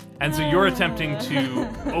 Absolutely. And so you're attempting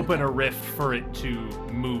to open a rift for it to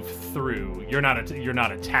move through. You're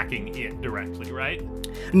not attacking it directly, right?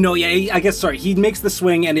 No, yeah, I guess, sorry. He makes the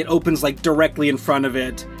swing and it opens, like, directly in front of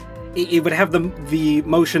it. It would have the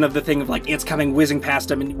motion of the thing of, like, it's coming whizzing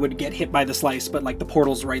past him and would get hit by the slice, but, like, the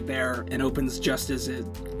portal's right there and opens just as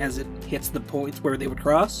it hits the points where they would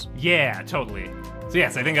cross. Yeah, totally. So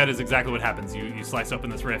yes, I think that is exactly what happens. You slice open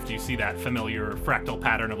this rift, you see that familiar fractal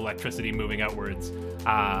pattern of electricity moving outwards,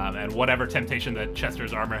 and whatever temptation that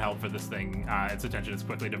Chester's armor held for this thing, its attention is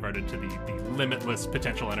quickly diverted to the limitless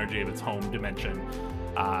potential energy of its home dimension.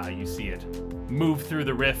 You see it move through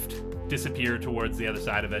the rift, disappear towards the other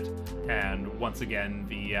side of it, and once again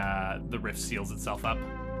the rift seals itself up,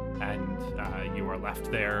 and you are left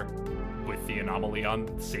there with the anomaly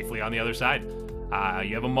safely on the other side.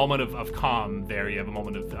 You have a moment of calm there. You have a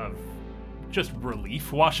moment of just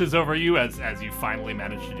relief washes over you as you finally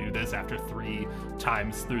manage to do this after 3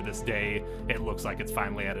 times through this day. It looks like it's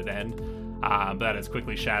finally at an end. But that is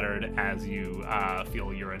quickly shattered as you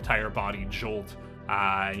feel your entire body jolt.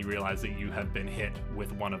 And you realize that you have been hit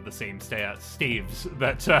with one of the same staves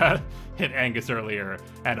that hit Angus earlier.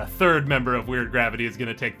 And a third member of Weird Gravity is going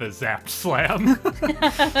to take the zapped slam.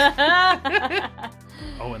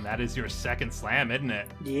 Oh, and that is your second slam, isn't it?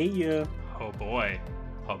 Yeah. Oh boy.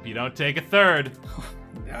 Hope you don't take a third.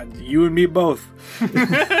 You and me both.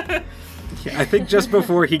 Yeah, I think just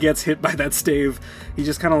before he gets hit by that stave, he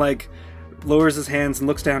just kind of like lowers his hands and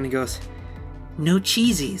looks down and he goes, "No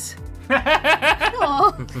cheesies."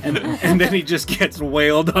 and then he just gets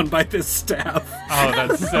wailed on by this staff. Oh,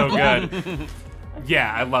 that's so good.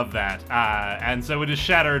 Yeah, I love that. And so it is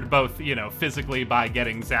shattered both, physically by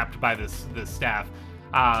getting zapped by this staff,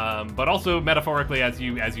 but also metaphorically as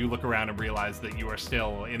you look around and realize that you are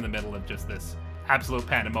still in the middle of just this absolute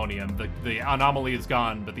pandemonium. The anomaly is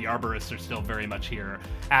gone, but the arborists are still very much here,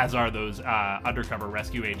 as are those undercover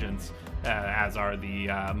rescue agents, as are the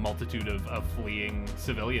multitude of fleeing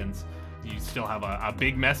civilians. You still have a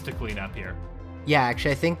big mess to clean up here. Yeah,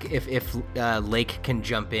 actually, I think if Lake can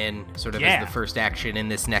jump in sort of as the first action in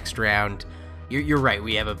this next round, you're right.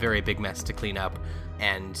 We have a very big mess to clean up,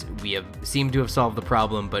 and we seem to have solved the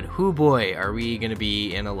problem, but hoo boy, are we going to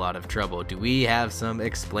be in a lot of trouble. Do we have some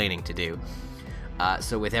explaining to do?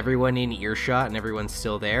 So with everyone in earshot and everyone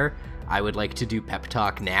still there, I would like to do pep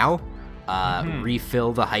talk now.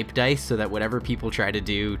 Refill the hype dice so that whatever people try to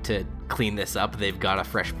do to clean this up, they've got a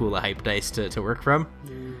fresh pool of hype dice to work from.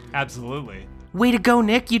 Absolutely. Way to go,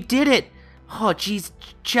 Nick. You did it. Oh, geez,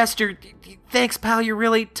 Chester, thanks, pal. You're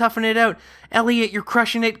really toughing it out. Elliot, you're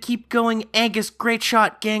crushing it. Keep going. Angus, great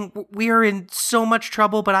shot, gang. We are in so much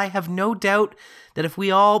trouble, but I have no doubt that if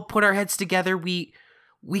we all put our heads together, we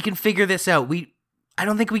can figure this out. I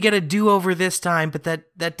don't think we get a do-over this time, but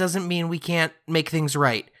that doesn't mean we can't make things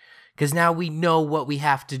right. Because now we know what we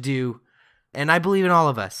have to do, and I believe in all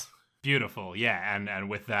of us. Beautiful, yeah, and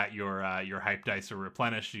with that, your hype dice are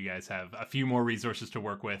replenished. You guys have a few more resources to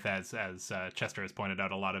work with, as Chester has pointed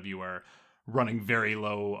out. A lot of you are running very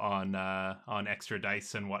low on extra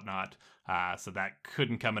dice and whatnot, so that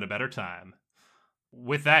couldn't come at a better time.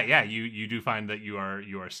 With that, yeah, you do find that you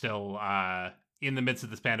are still in the midst of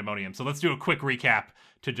this pandemonium. So let's do a quick recap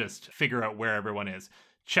to just figure out where everyone is.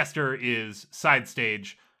 Chester is side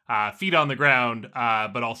stage. Feet on the ground,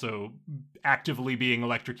 but also actively being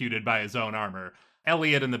electrocuted by his own armor.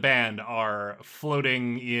 Elliot and the band are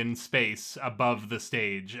floating in space above the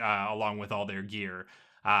stage, along with all their gear.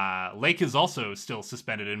 Lake is also still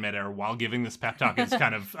suspended in midair while giving this pep talk. It's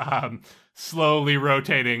kind of slowly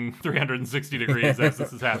rotating 360 degrees as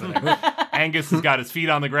this is happening. Angus has got his feet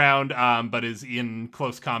on the ground, but is in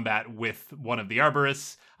close combat with one of the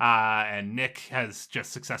arborists. And Nick has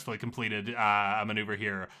just successfully completed a maneuver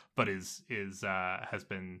here, but has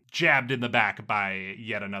been jabbed in the back by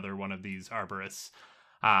yet another one of these arborists.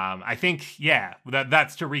 I think, yeah,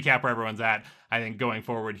 that's to recap where everyone's at. I think going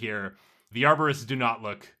forward here, the arborists do not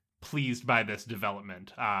look pleased by this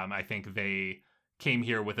development. I think they came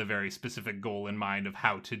here with a very specific goal in mind of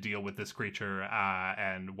how to deal with this creature.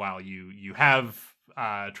 And while you have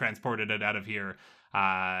transported it out of here,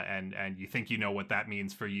 and you think you know what that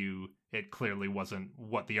means for you, it clearly wasn't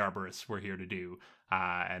what the Arborists were here to do.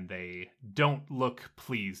 And they don't look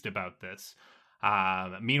pleased about this.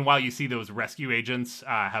 Meanwhile, you see those rescue agents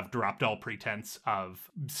have dropped all pretense of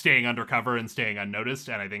staying undercover and staying unnoticed.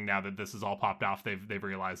 And I think now that this is all popped off, they've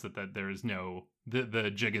realized that there is no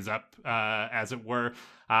the jig is up, as it were.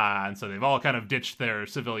 And so they've all kind of ditched their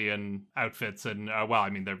civilian outfits, and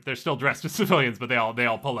they're still dressed as civilians, but they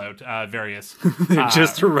all pull out various. They're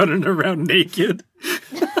just running around naked.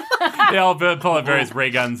 They all pull out various ray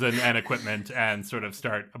guns and equipment and sort of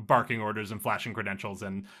start barking orders and flashing credentials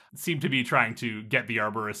and seem to be trying to get the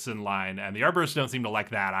Arborists in line. And the Arborists don't seem to like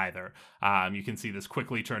that either. You can see this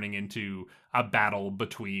quickly turning into a battle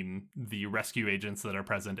between the rescue agents that are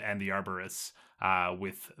present and the Arborists,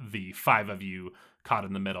 with the 5 of you caught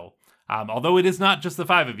in the middle. Although it is not just the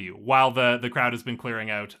 5 of you. While the crowd has been clearing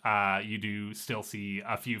out, you do still see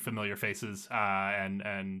a few familiar faces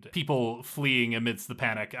and people fleeing amidst the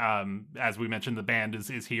panic. As we mentioned, the band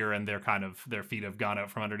is here, and their feet have gone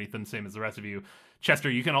out from underneath them, same as the rest of you.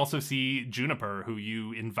 Chester, you can also see Juniper, who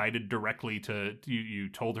you invited directly to. You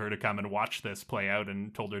told her to come and watch this play out,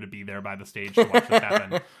 and told her to be there by the stage to watch this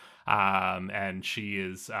happen. And she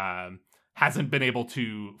is. Hasn't been able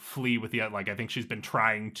to flee with the, I think she's been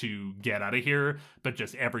trying to get out of here, but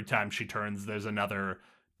just every time she turns, there's another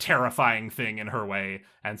terrifying thing in her way,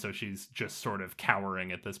 and so she's just sort of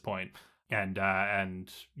cowering at this point, and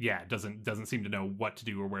doesn't seem to know what to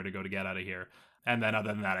do or where to go to get out of here. And then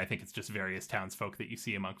other than that, I think it's just various townsfolk that you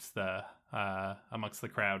see amongst the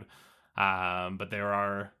crowd, but there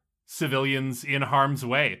are civilians in harm's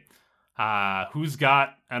way. Who's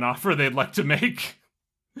got an offer they'd like to make?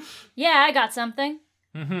 Yeah, I got something.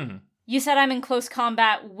 Mm-hmm. You said I'm in close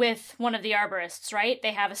combat with one of the Arborists, right?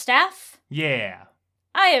 They have a staff? Yeah.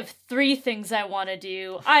 I have 3 things I want to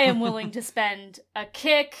do. I am willing to spend a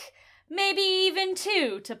kick, maybe even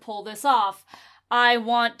 2, to pull this off. I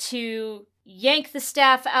want to yank the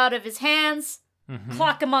staff out of his hands,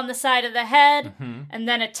 clock him on the side of the head, and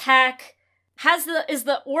then attack. Is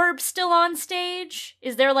the orb still on stage?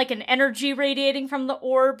 Is there an energy radiating from the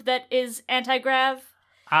orb that is anti-grav?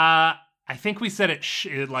 I think we said it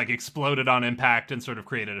exploded on impact and sort of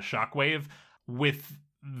created a shockwave. With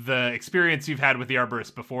the experience you've had with the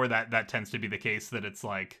Arborist before, that tends to be the case, that it's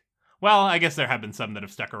I guess there have been some that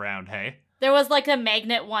have stuck around, hey? There was a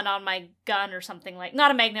magnet one on my gun or something,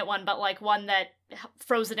 not a magnet one, but one that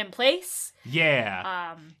froze it in place.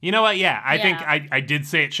 Yeah. You know what? Yeah, I think I did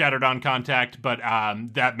say it shattered on contact, but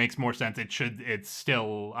that makes more sense. It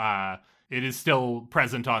is still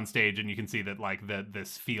present on stage, and you can see that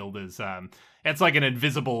this field is it's like an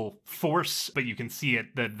invisible force, but you can see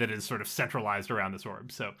it that is sort of centralized around this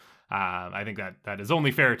orb. So I think that is only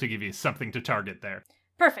fair to give you something to target there.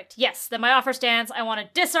 Perfect. Yes, then my offer stands. I want to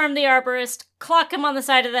disarm the Arborist, clock him on the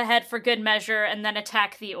side of the head for good measure, and then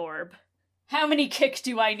attack the orb. How many kicks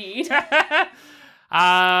do I need?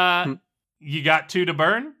 You got 2 to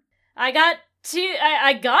burn? I got 2.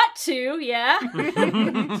 I got 2, yeah.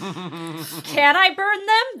 Can I burn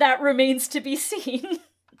them? That remains to be seen.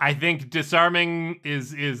 I think disarming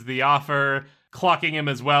is the offer. Clocking him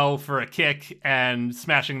as well for a kick, and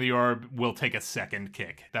smashing the orb will take a 2nd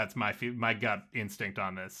kick. That's my gut instinct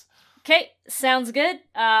on this. Okay, sounds good.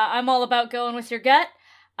 I'm all about going with your gut.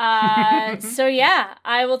 So yeah,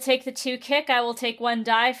 I will take the 2 kick. I will take 1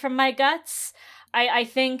 die from my guts. I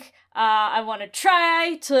think I want to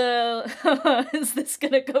try to... Is this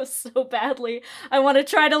gonna go so badly? I want to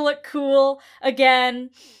try to look cool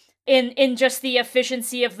again. In just the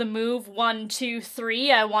efficiency of the move, 1, 2,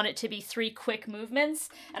 3, I want it to be 3 quick movements,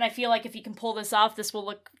 and I feel like if you can pull this off, this will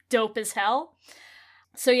look dope as hell.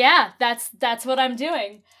 So yeah, that's what I'm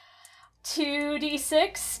doing.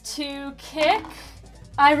 2d6 to kick.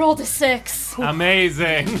 I rolled a 6.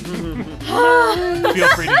 Amazing. Feel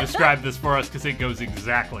free to describe this for us, because it goes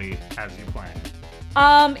exactly as you planned.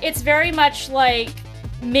 It's very much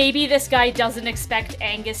maybe this guy doesn't expect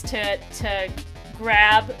Angus to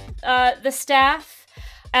grab the staff,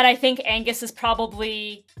 and I think Angus has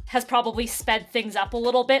probably sped things up a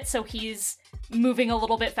little bit, so he's moving a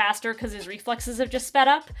little bit faster because his reflexes have just sped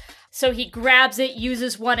up. So he grabs it,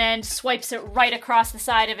 uses one end, swipes it right across the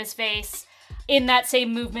side of his face. In that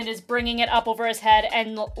same movement is bringing it up over his head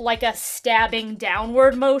and like a stabbing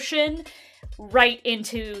downward motion right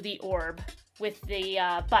into the orb. with the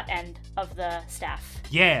butt end of the staff.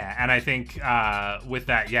 Yeah, and I think with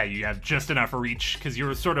that, yeah, you have just enough reach because you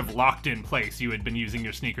were sort of locked in place. You had been using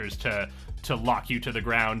your sneakers to lock you to the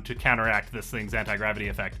ground to counteract this thing's anti-gravity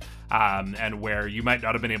effect, and where you might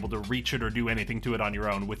not have been able to reach it or do anything to it on your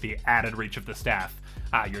own, with the added reach of the staff,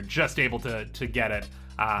 you're just able to get it,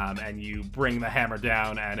 and you bring the hammer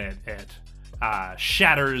down, and it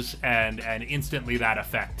shatters, and instantly that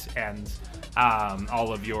effect ends.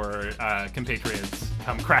 All of your compatriots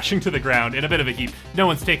come crashing to the ground in a bit of a heap. No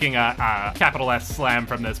one's taking a capital S slam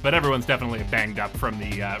from this, but everyone's definitely banged up from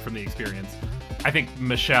the experience. I think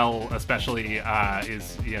Michelle especially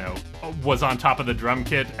was on top of the drum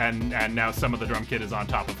kit, and now some of the drum kit is on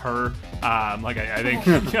top of her. I think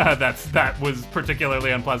that was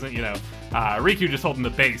particularly unpleasant. Riku just holding the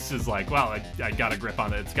bass is like, well, I got a grip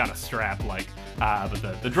on it. It's got a strap,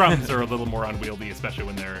 but the drums are a little more unwieldy, especially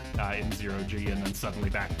when they're in 0G and then suddenly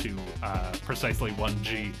back to precisely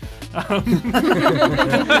 1G.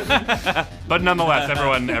 But nonetheless,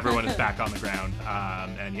 everyone is back on the ground.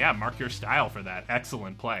 And yeah, mark your style for that.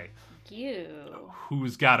 Excellent play. Thank you.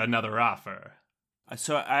 Who's got another offer?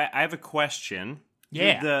 So I have a question.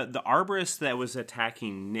 Yeah. The arborist that was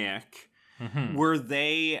attacking Nick, were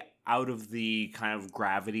they out of the kind of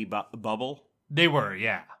gravity bubble? They were,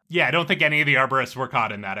 yeah. Yeah, I don't think any of the arborists were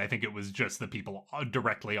caught in that. I think it was just the people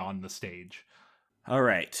directly on the stage. All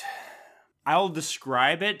right. I'll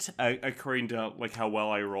describe it according to how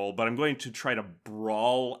well I roll, but I'm going to try to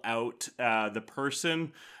brawl out the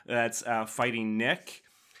person that's fighting Nick,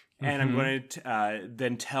 and I'm going to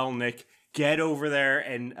then tell Nick, get over there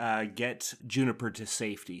and get Juniper to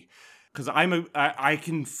safety, because I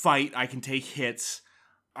can fight, I can take hits.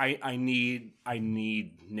 I need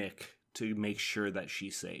Nick to make sure that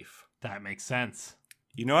she's safe. That makes sense.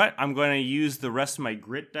 You know what? I'm going to use the rest of my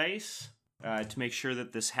grit dice to make sure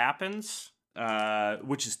that this happens,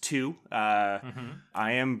 which is 2. I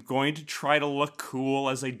am going to try to look cool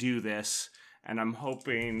as I do this, and I'm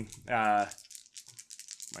hoping my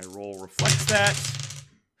roll reflects that.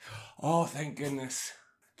 Oh, thank goodness.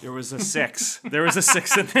 There was a 6. There was a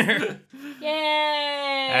 6 in there.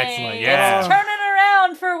 Yay! Excellent, yeah. Let's turn it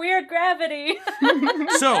around for weird gravity.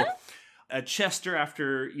 So, Chester,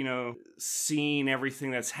 after, seeing everything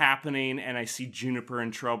that's happening, and I see Juniper in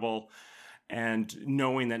trouble, and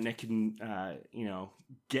knowing that Nick can,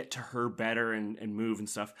 get to her better and move and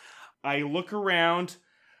stuff, I look around,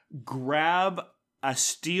 grab a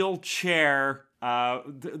steel chair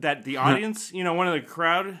that the audience, one of the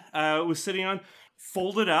crowd was sitting on,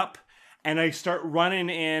 fold it up, and I start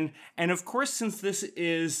running in. And of course, since this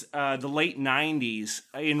is the late 90s,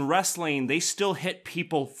 in wrestling, they still hit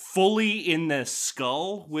people fully in the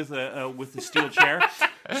skull with a steel chair.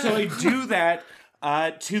 So I do that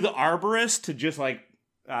to the arborist to just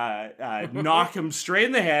knock him straight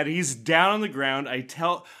in the head. He's down on the ground. I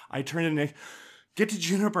turn to Nick, get to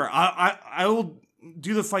Juniper. I will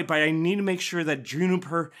do the fight, but I need to make sure that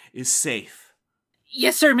Juniper is safe.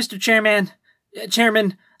 Yes, sir, Mr. Chairman.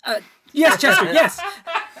 Yes, Chester, yes.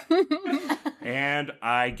 And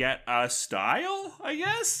I get a style, I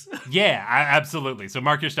guess? Yeah, absolutely. So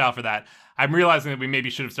mark your style for that. I'm realizing that we maybe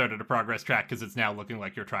should have started a progress track because it's now looking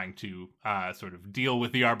like you're trying to sort of deal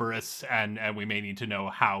with the arborists, and we may need to know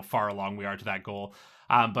how far along we are to that goal.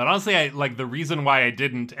 But honestly, the reason why I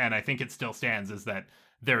didn't, and I think it still stands, is that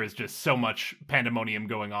there is just so much pandemonium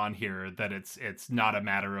going on here that it's not a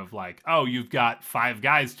matter of you've got 5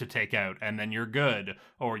 guys to take out and then you're good,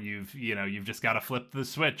 or you've just got to flip the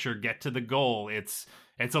switch or get to the goal. It's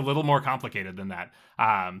a little more complicated than that.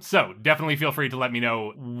 So definitely feel free to let me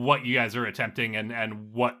know what you guys are attempting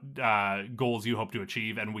and what goals you hope to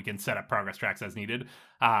achieve, and we can set up progress tracks as needed.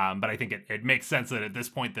 But I think it makes sense that at this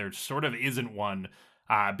point there sort of isn't one.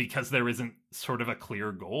 Because there isn't sort of a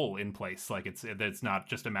clear goal in place. It's not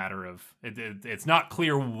just a matter of it's not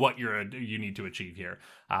clear what you need to achieve here.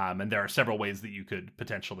 And there are several ways that you could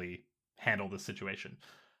potentially handle this situation.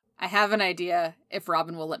 I have an idea if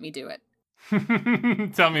Robin will let me do it.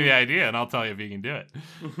 Tell me the idea and I'll tell you if you can do it.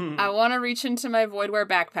 I want to reach into my Voidware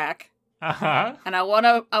backpack. Uh-huh. And I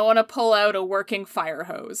want to pull out a working fire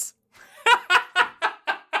hose.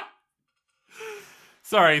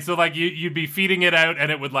 Sorry, so you'd be feeding it out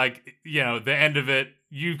and it would the end of it,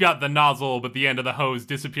 you've got the nozzle, but the end of the hose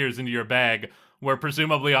disappears into your bag, where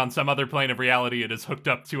presumably on some other plane of reality it is hooked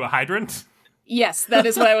up to a hydrant? Yes, that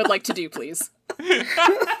is what I would like to do, please.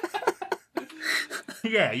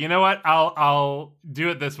 Yeah, you know what? I'll do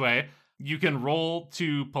it this way. You can roll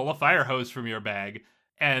to pull a fire hose from your bag,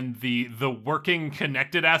 and the working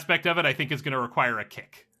connected aspect of it I think is going to require a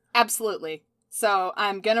kick. Absolutely. So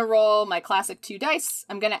I'm going to roll my classic 2 dice.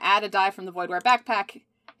 I'm going to add a die from the Voidware backpack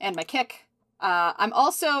and my kick.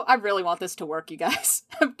 I really want this to work, you guys.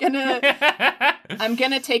 I'm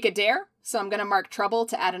gonna take a dare, so I'm gonna mark trouble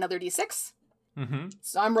to add another d6. Mm-hmm.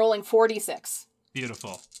 So I'm rolling 4d6.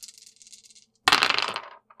 Beautiful.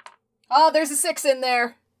 Oh, there's a 6 in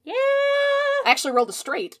there. Yeah. I actually rolled a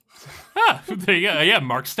straight. There you go. Yeah,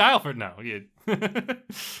 Mark style for no.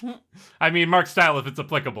 I mean, Mark style if it's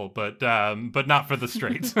applicable, but not for the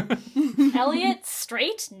straight. Elliot,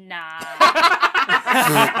 straight? Nah.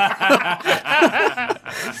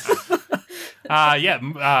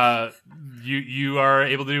 You are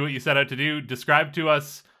able to do what you set out to do. Describe to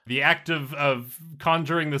us the act of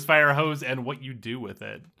conjuring this fire hose and what you do with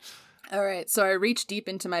it. All right, so I reach deep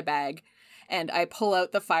into my bag and I pull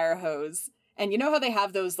out the fire hose. And you know how they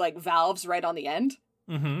have those like valves right on the end?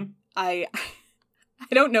 Mm-hmm. I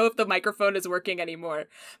don't know if the microphone is working anymore,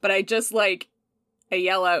 but I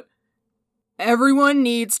yell out, "Everyone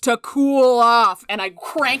needs to cool off," and I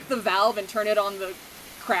crank the valve and turn it on the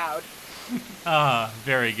crowd.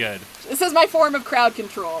 Very good. This is my form of crowd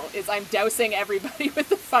control, is I'm dousing everybody with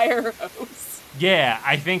the fire hose. Yeah,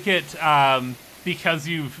 I think it, because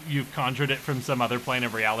you've conjured it from some other plane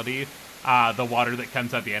of reality, the water that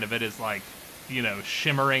comes out the end of it is like,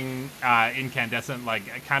 shimmering, incandescent, like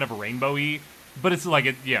kind of rainbowy, but it's like,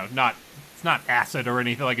 it's not acid or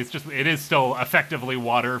anything. Like it is still effectively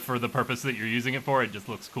water for the purpose that you're using it for. It just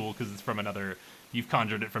looks cool because it's from you've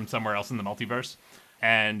conjured it from somewhere else in the multiverse.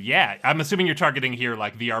 And yeah, I'm assuming you're targeting here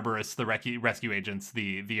like the arborists, the rescue agents,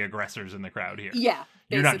 the aggressors in the crowd here. Yeah, basically.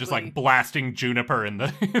 You're not just like blasting Juniper in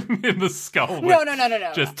the in the skull.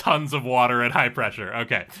 No. Just tons of water at high pressure.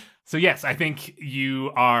 Okay. So yes, I think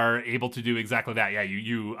you are able to do exactly that. Yeah,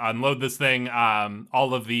 you unload this thing.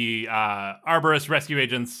 All of the arborist rescue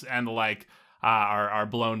agents and the like are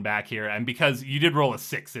blown back here, and because you did roll a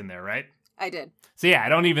 6 in there, right? I did. So yeah, I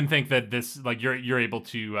don't even think that this you're able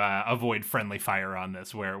to avoid friendly fire on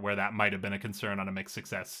this, where that might have been a concern on a mixed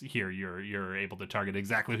success. Here, you're able to target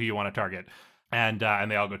exactly who you want to target, and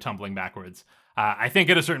they all go tumbling backwards. I think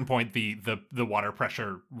at a certain point the water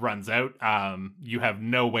pressure runs out. You have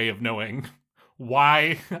no way of knowing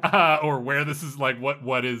why or where this is, like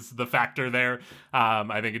what is the factor there.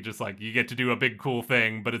 I think it just like you get to do a big cool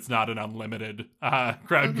thing, but it's not an unlimited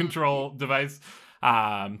crowd control device.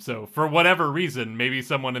 So for whatever reason, maybe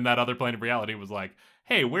someone in that other plane of reality was like,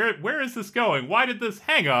 hey, where is this going? Why did this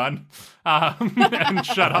hang on? And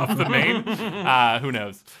shut off the main. Who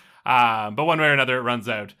knows? But one way or another, it runs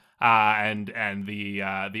out. And the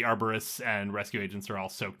arborists and rescue agents are all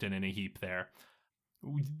soaked in a heap there.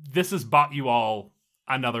 This has bought you all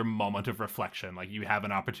another moment of reflection. Like you have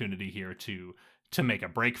an opportunity here to make a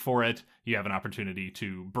break for it. You have an opportunity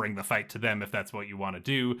to bring the fight to them if that's what you want to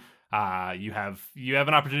do. You have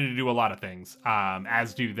an opportunity to do a lot of things,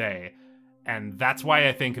 as do they. And that's why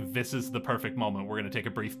I think this is the perfect moment. We're going to take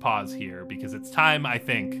a brief pause here because it's time, I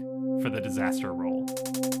think, for the disaster roll.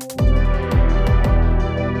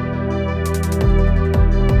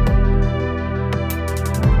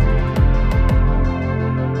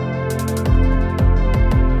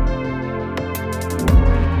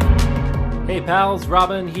 Hey pals,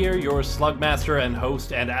 Robin here, your Slugmaster and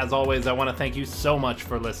host, and as always, I want to thank you so much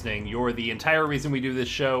for listening. You're the entire reason we do this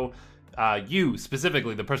show. You,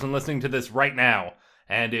 specifically, the person listening to this right now.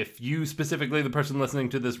 And if you, specifically, the person listening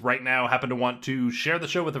to this right now, happen to want to share the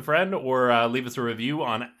show with a friend or leave us a review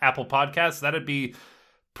on Apple Podcasts, that'd be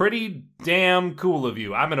pretty damn cool of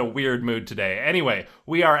you. I'm in a weird mood today. Anyway,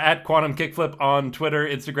 we are at Quantum Kickflip on Twitter,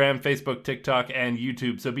 Instagram, Facebook, TikTok, and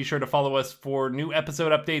YouTube, so be sure to follow us for new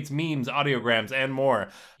episode updates, memes, audiograms, and more.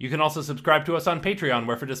 You can also subscribe to us on Patreon,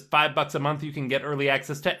 where for just $5 a month, you can get early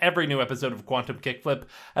access to every new episode of Quantum Kickflip,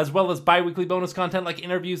 as well as bi-weekly bonus content like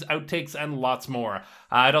interviews, outtakes, and lots more.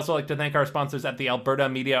 I'd also like to thank our sponsors at the Alberta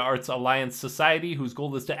Media Arts Alliance Society, whose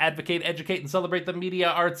goal is to advocate, educate, and celebrate the media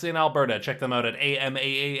arts in Alberta. Check them out at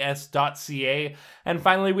amaas.ca. And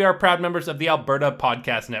finally, we are proud members of the Alberta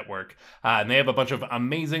Podcast Network. And they have a bunch of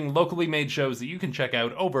amazing locally made shows that you can check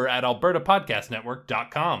out over at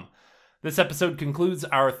albertapodcastnetwork.com. This episode concludes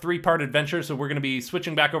our 3-part adventure, so we're going to be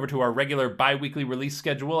switching back over to our regular bi-weekly release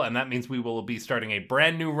schedule, and that means we will be starting a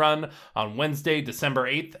brand new run on Wednesday, December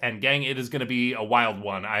 8th, and gang, it is going to be a wild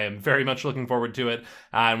one. I am very much looking forward to it,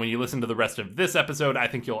 and when you listen to the rest of this episode, I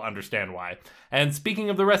think you'll understand why. And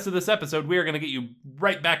speaking of the rest of this episode, we are going to get you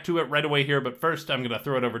right back to it right away here, but first, I'm going to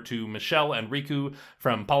throw it over to Michelle and Riku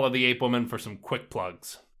from Paula the Ape Woman for some quick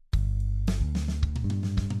plugs.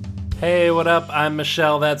 Hey, what up? I'm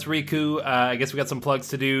Michelle. That's Riku. I guess we got some plugs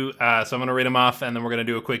to do, so I'm going to read them off, and then we're going to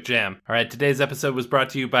do a quick jam. All right, today's episode was brought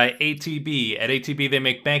to you by ATB. At ATB, they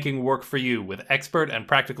make banking work for you with expert and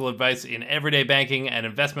practical advice in everyday banking and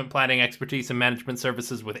investment planning expertise and management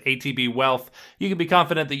services with ATB Wealth. You can be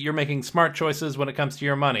confident that you're making smart choices when it comes to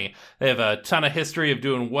your money. They have a ton of history of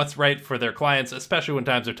doing what's right for their clients, especially when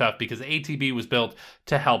times are tough, because ATB was built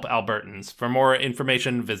to help Albertans. For more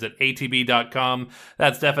information, visit atb.com.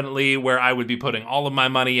 That's definitely where I would be putting all of my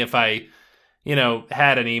money if I,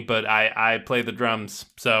 had any, but I play the drums,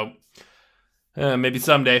 so maybe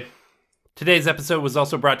someday. Today's episode was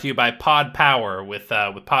also brought to you by Pod Power. With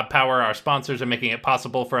Pod Power, our sponsors are making it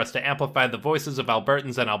possible for us to amplify the voices of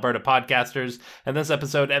Albertans and Alberta podcasters. And this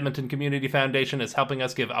episode, Edmonton Community Foundation is helping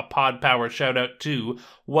us give a Pod Power shout out to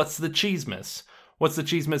What's the Cheesemas? What's the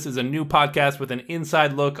Cheesemas is a new podcast with an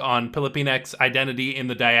inside look on Filipinx identity in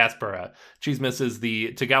the diaspora. Cheesemas is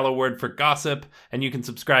the Tagalog word for gossip, and you can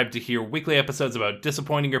subscribe to hear weekly episodes about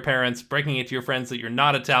disappointing your parents, breaking it to your friends that you're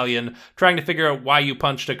not Italian, trying to figure out why you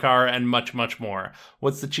punched a car, and much, much more.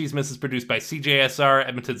 What's the Cheesemas is produced by CJSR,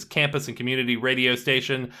 Edmonton's campus and community radio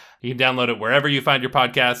station. You can download it wherever you find your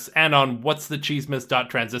podcasts and on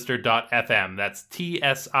whatsthecheesemas.transistor.fm. That's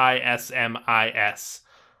TSISMIS.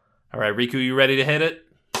 All right, Riku, you ready to hit it?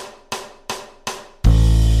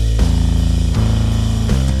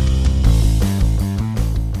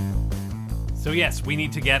 So yes, we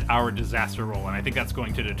need to get our disaster roll, and I think that's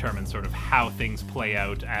going to determine sort of how things play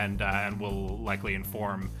out and will likely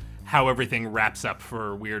inform how everything wraps up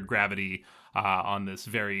for Weird Gravity on this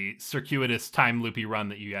very circuitous, time loopy run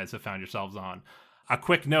that you guys have found yourselves on. A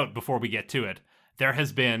quick note before we get to it. There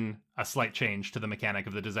has been a slight change to the mechanic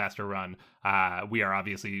of the disaster run. We are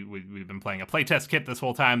obviously, we've been playing a playtest kit this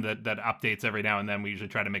whole time that updates every now and then. We usually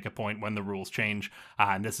try to make a point when the rules change,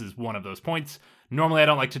 and this is one of those points. Normally, I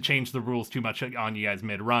don't like to change the rules too much on you guys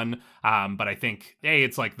mid-run, but I think, A,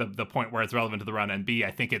 it's like the point where it's relevant to the run, and B,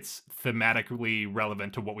 I think it's thematically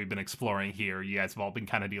relevant to what we've been exploring here. You guys have all been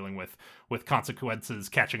kind of dealing with consequences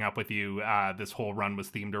catching up with you. This whole run was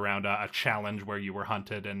themed around a challenge where you were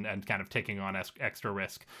hunted and kind of taking on extra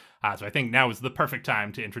risk. So I think now is the perfect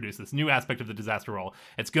time to introduce this new aspect of the disaster roll.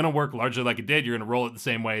 It's going to work largely like it did. You're going to roll it the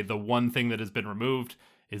same way. The one thing that has been removed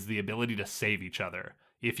is the ability to save each other.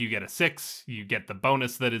 If you get a 6, you get the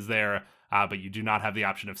bonus that is there, but you do not have the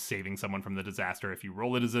option of saving someone from the disaster. If you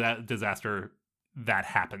roll it as a disaster, that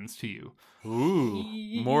happens to you. Ooh,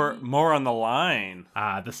 more on the line.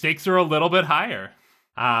 The stakes are a little bit higher.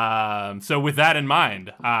 So with that in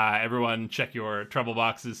mind, everyone check your trouble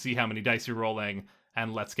boxes, see how many dice you're rolling,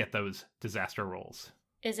 and let's get those disaster rolls.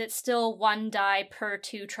 Is it still 1 die per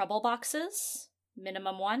 2 trouble boxes?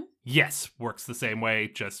 Minimum 1? Yes, works the same way,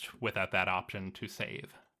 just without that option to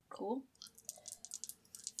save. Cool.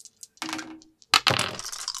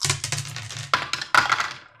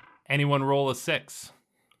 Anyone roll a 6?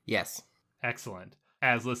 Yes. Excellent.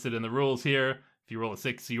 As listed in the rules here, if you roll a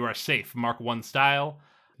 6, you are safe. Mark 1 style.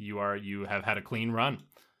 You have had a clean run.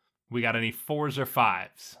 We got any 4s or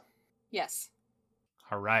 5s? Yes.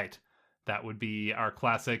 All right. That would be our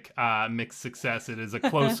classic mixed success. It is a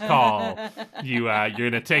close call. You're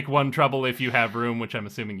going to take 1 trouble if you have room, which I'm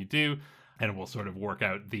assuming you do, and we'll sort of work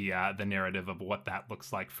out the narrative of what that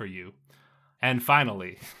looks like for you. And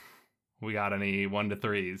finally, we got any 1 to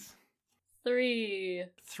 3s? 3.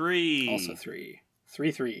 3. Also 3.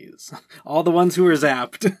 3 3s. All the ones who were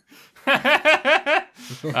zapped.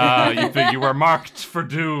 You were marked for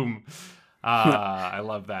doom. I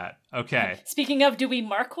love that. Okay. Speaking of, do we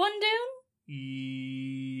mark 1 doom?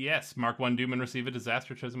 Yes, mark 1 doom and receive a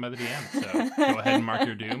disaster chosen by the DM. So go ahead and mark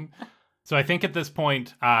your doom. So I think at this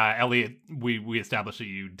point, Elliot, we established that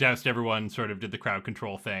you doused everyone, sort of did the crowd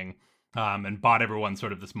control thing, and bought everyone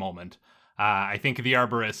sort of this moment. I think the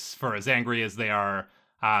Arborists, for as angry as they are,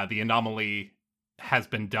 the anomaly has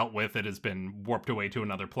been dealt with. It has been warped away to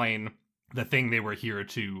another plane. The thing they were here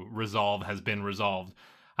to resolve has been resolved.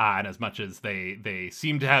 And as much as they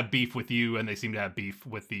seem to have beef with you and they seem to have beef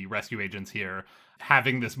with the rescue agents here,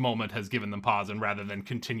 having this moment has given them pause, and rather than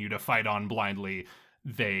continue to fight on blindly,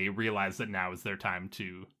 they realize that now is their time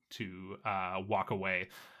to walk away.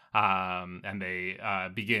 And they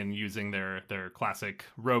begin using their classic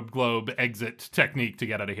robe globe exit technique to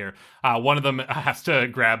get out of here. One of them has to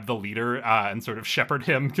grab the leader and sort of shepherd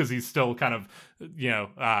him because he's still kind of,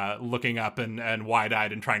 looking up and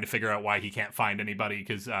wide-eyed and trying to figure out why he can't find anybody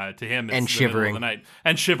because to him it's and the shivering. middle of the night.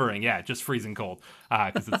 And shivering, yeah, just freezing cold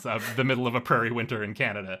because it's the middle of a prairie winter in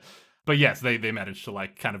Canada. But yes, they managed to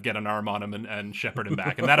kind of get an arm on him and shepherd him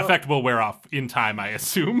back. And that effect will wear off in time, I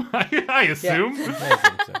assume. I assume. Yeah, I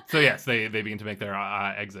think so. So yes, they begin to make their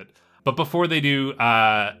exit. But before they do,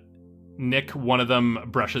 Nick, one of them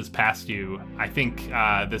brushes past you. I think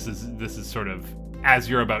this is sort of as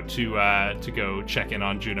you're about to go check in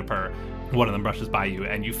on Juniper. One of them brushes by you,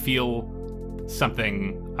 and you feel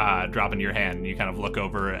something drop into your hand. And you kind of look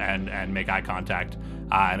over and make eye contact,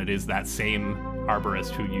 and it is that same arborist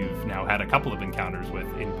who you've now had a couple of encounters with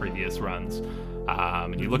in previous runs.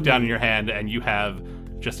 And you look down in your hand, and you have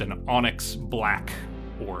just an onyx black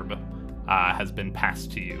orb has been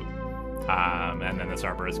passed to you. And then this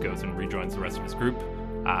arborist goes and rejoins the rest of his group,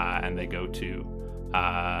 and they go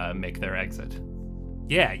to make their exit.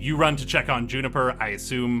 Yeah, you run to check on Juniper. I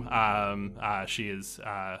assume she is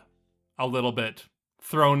a little bit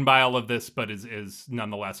thrown by all of this, but is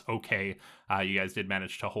nonetheless okay. You guys did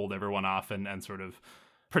manage to hold everyone off and sort of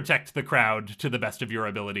protect the crowd to the best of your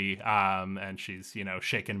ability. And she's,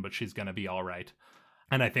 shaken, but she's going to be all right.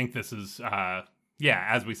 And I think this is,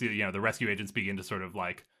 as we see, the rescue agents begin to sort of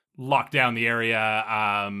like lock down the area.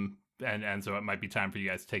 And so it might be time for you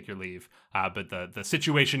guys to take your leave. But the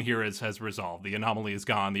situation here has resolved. The anomaly is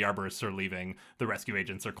gone. The arborists are leaving. The rescue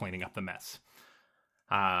agents are cleaning up the mess.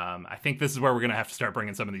 I think this is where we're going to have to start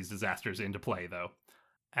bringing some of these disasters into play, though.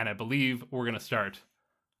 And I believe we're going to start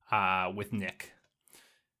with Nick.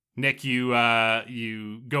 Nick, you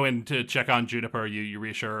go in to check on Juniper. You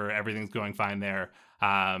reassure her everything's going fine there.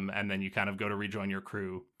 And then you kind of go to rejoin your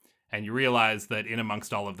crew. And you realize that in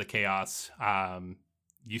amongst all of the chaos,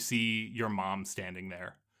 you see your mom standing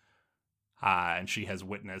there. And she has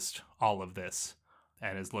witnessed all of this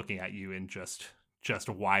and is looking at you in just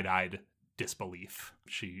wide-eyed disbelief.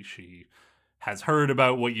 She has heard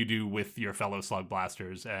about what you do with your fellow slug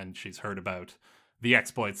blasters, and she's heard about the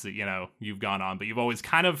exploits that, you've gone on, but you've always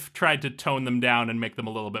kind of tried to tone them down and make them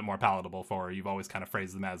a little bit more palatable for her. You've always kind of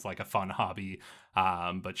phrased them as like a fun hobby.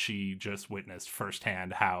 But she just witnessed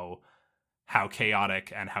firsthand how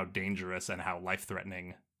chaotic and how dangerous and how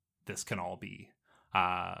life-threatening this can all be.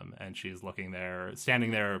 And she's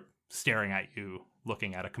standing there, staring at you,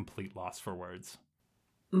 looking at a complete loss for words.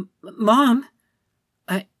 Mom,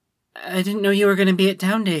 I didn't know you were going to be at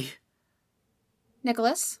Town Day.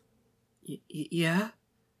 Nicholas? Yeah?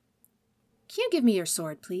 Can you give me your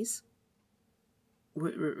sword, please?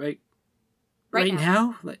 Right Right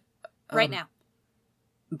now? Right now.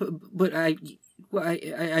 But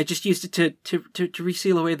I just used it to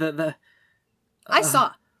reseal away the I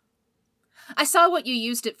saw what you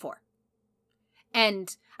used it for.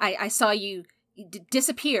 And I saw you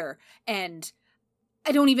disappear, and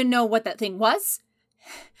I don't even know what that thing was.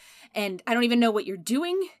 And I don't even know what you're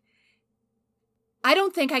doing. I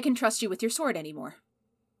don't think I can trust you with your sword anymore.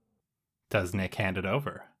 Does Nick hand it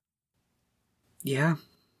over? Yeah.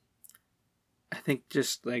 I think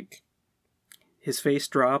just, his face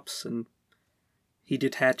drops and he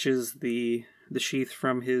detaches the sheath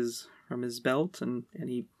from his belt and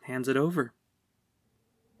he hands it over.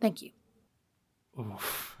 Thank you.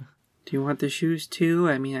 Oof. Do you want the shoes too?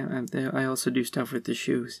 I mean, I also do stuff with the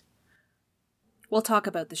shoes. We'll talk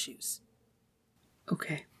about the shoes.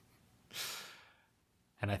 Okay.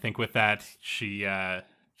 And I think with that, she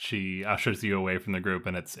ushers you away from the group,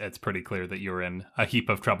 and it's pretty clear that you're in a heap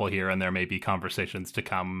of trouble here, and there may be conversations to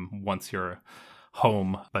come once you're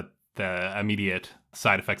home. But the immediate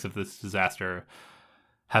side effects of this disaster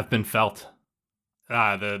have been felt.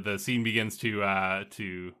 The scene begins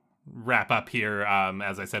to wrap up here.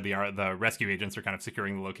 As I said, the rescue agents are kind of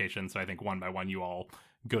securing the location, so I think one by one you all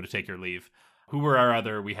go to take your leave. Who were our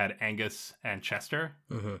other? We had Angus and Chester.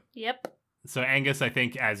 Mm-hmm. Yep. So Angus, I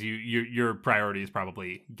think as your priority is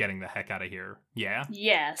probably getting the heck out of here. Yeah?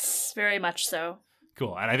 Yes, very much so.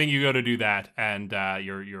 Cool. And I think you go to do that, and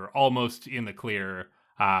you're almost in the clear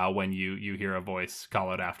when you hear a voice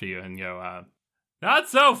call out after you and go, "Not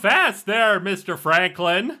so fast there, Mr.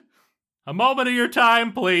 Franklin. A moment of your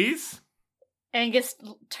time, please." Angus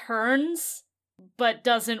turns, but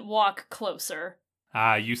doesn't walk closer.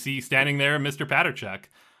 You see standing there Mr. Patterchuck,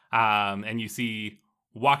 and you see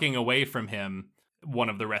walking away from him one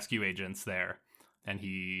of the rescue agents there. And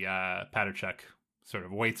he, Patterchuck, sort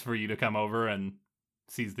of waits for you to come over and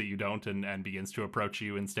sees that you don't and begins to approach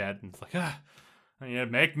you instead. And it's like, you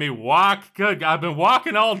make me walk. Good, I've been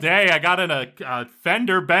walking all day. I got in a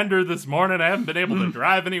fender bender this morning. I haven't been able to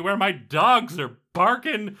drive anywhere. My dogs are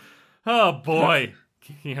barking. Oh, boy.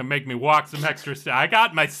 You make me walk some extra steps. I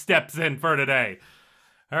got my steps in for today.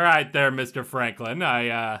 All right there, Mr. Franklin.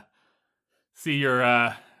 I see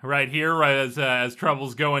you're right here as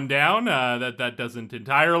trouble's going down. That doesn't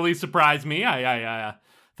entirely surprise me. I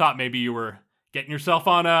thought maybe you were getting yourself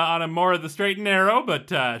on a more of the straight and narrow,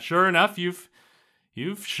 but sure enough, you've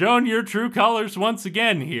shown your true colors once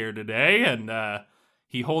again here today. And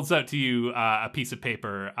he holds out to you a piece of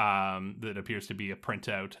paper that appears to be a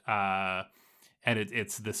printout, and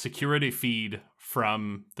it's the security feed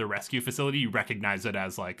from the rescue facility. You recognize it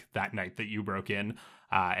as like that night that you broke in,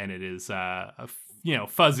 and it is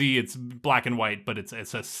fuzzy. It's black and white, but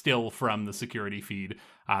it's a still from the security feed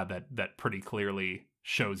that pretty clearly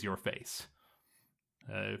shows your face.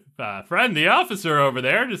 Friend, the officer over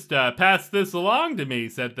there just passed this along to me.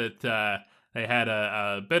 Said that they had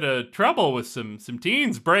a bit of trouble with some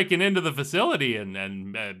teens breaking into the facility,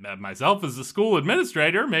 and myself as the school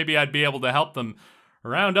administrator, maybe I'd be able to help them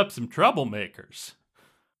round up some troublemakers.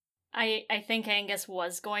 I think Angus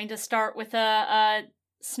was going to start with a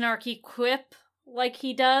snarky quip like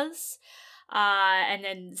he does, and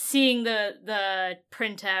then seeing the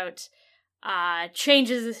printout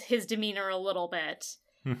changes his demeanor a little bit.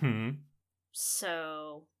 Mm-hmm.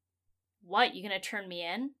 So, what, you gonna turn me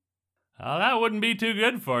in? Oh, that wouldn't be too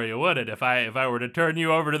good for you, would it? If I were to turn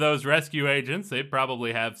you over to those rescue agents, they'd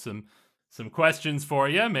probably have some questions for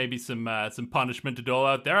you, maybe some punishment to dole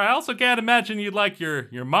out there. I also can't imagine you'd like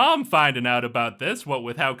your mom finding out about this. What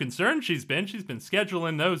with how concerned she's been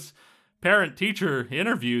scheduling those parent-teacher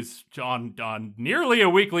interviews on nearly a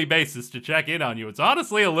weekly basis to check in on you. It's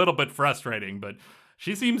honestly a little bit frustrating, but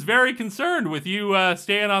she seems very concerned with you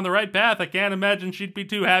staying on the right path. I can't imagine she'd be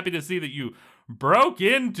too happy to see that you broke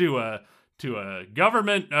into a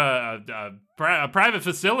government a private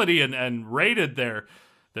facility and raided their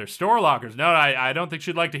store lockers. No, I don't think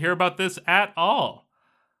she'd like to hear about this at all.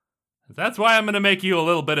 That's why I'm going to make you a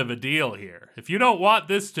little bit of a deal here. If you don't want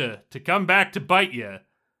this to come back to bite you,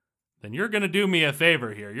 then you're going to do me a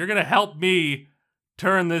favor here. You're going to help me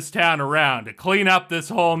turn this town around, to clean up this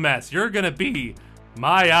whole mess. You're going to be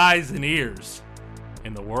my eyes and ears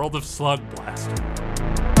in the world of Slug Blasting.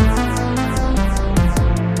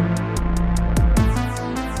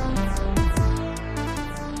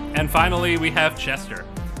 And finally, we have Chester.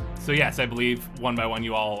 So yes, I believe one by one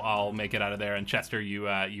you all make it out of there. And Chester, you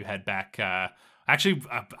head back. Actually,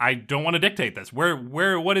 I don't want to dictate this.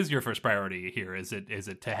 What is your first priority here? Is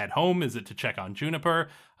it to head home? Is it to check on Juniper?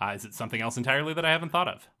 Is it something else entirely that I haven't thought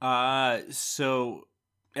of? So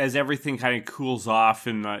as everything kind of cools off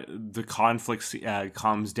and the conflict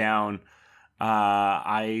calms down,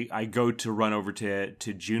 I go to run over to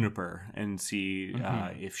Juniper and see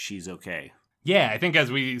if she's okay. Yeah, I think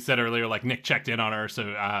as we said earlier, like Nick checked in on her,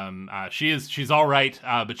 so she's all right,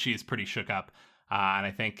 but she is pretty shook up. And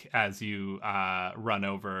I think as you run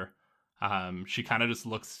over, she kind of just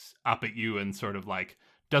looks up at you and sort of like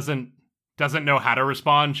doesn't know how to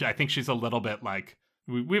respond. I think she's a little bit like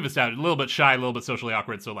we've established a little bit shy, a little bit socially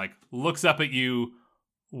awkward. So like looks up at you,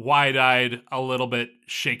 wide-eyed, a little bit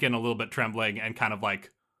shaken, a little bit trembling, and kind of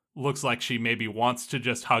like looks like she maybe wants to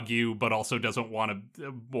just hug you, but also doesn't want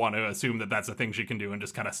to assume that that's a thing she can do, and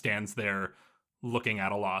just kind of stands there looking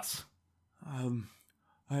at a loss.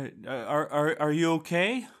 Are you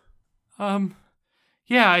okay?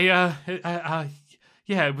 Yeah,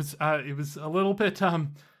 it was a little bit,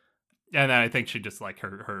 and then I think she just like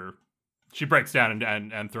she breaks down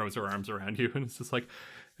and throws her arms around you, and it's just like,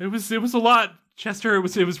 it was a lot, Chester. It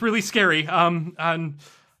was really scary. And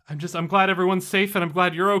I'm glad everyone's safe, and I'm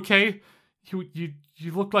glad you're okay. You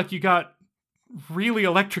look like you got really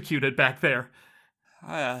electrocuted back there.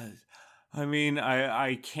 I mean,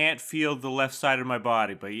 I can't feel the left side of my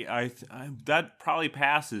body, but I that probably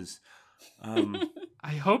passes.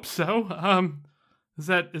 I hope so. Is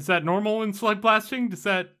that normal in slug blasting? Does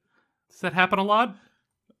that happen a lot?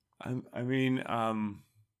 I mean,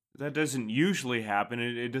 that doesn't usually happen.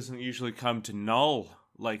 It doesn't usually come to null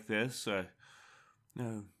like this.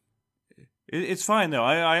 No, it's fine though.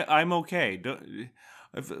 I'm okay.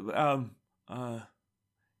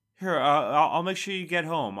 Here, I'll make sure you get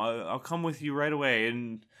home. I'll come with you right away,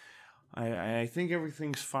 and I think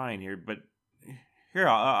everything's fine here. But here,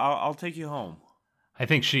 I'll take you home. I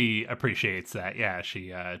think she appreciates that. Yeah,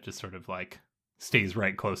 she just sort of like stays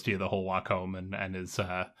right close to you the whole walk home, and is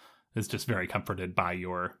just very comforted by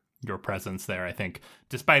your presence there. I think,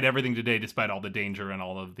 despite everything today, despite all the danger and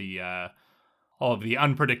all of the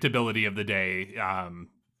unpredictability of the day,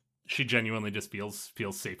 she genuinely just feels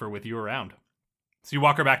safer with you around. So you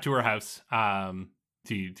walk her back to her house.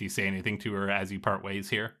 Do you say anything to her as you part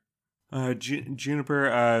ways here?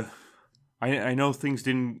 Juniper, I know things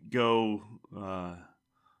didn't go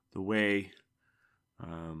the way,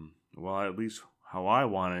 well, at least how I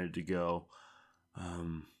wanted it to go.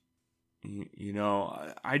 You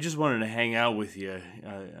know, I just wanted to hang out with you.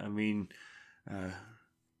 I mean,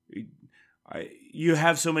 you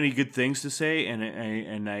have so many good things to say,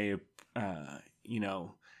 and I you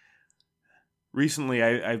know, recently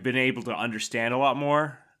I've been able to understand a lot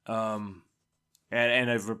more, and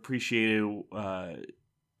I've appreciated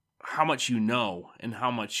how much you know and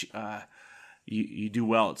how much you do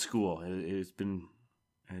well at school. It's been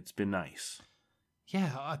nice.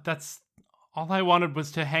 Yeah, that's all I wanted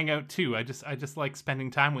was to hang out too. I just like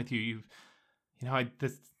spending time with you. I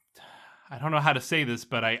don't know how to say this,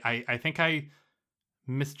 but I think I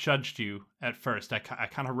misjudged you at first. I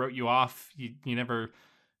kind of wrote you off. You never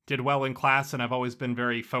did well in class, and I've always been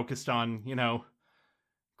very focused on,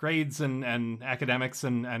 grades and academics,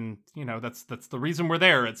 and that's the reason we're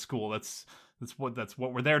there at school. That's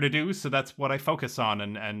what we're there to do. So that's what I focus on,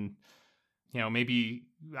 and maybe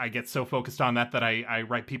I get so focused on that I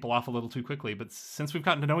write people off a little too quickly. But since we've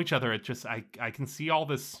gotten to know each other, it just I can see all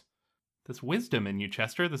this wisdom in you,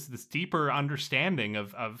 Chester. This deeper understanding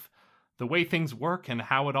of the way things work and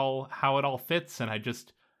how it all fits. And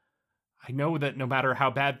I know that no matter how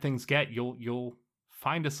bad things get, you'll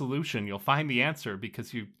find a solution. You'll find the answer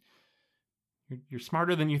because you're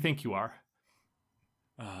smarter than you think you are.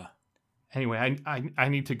 Anyway, I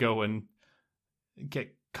need to go and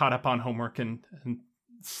get caught up on homework and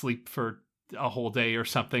sleep for a whole day or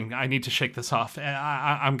something. I need to shake this off.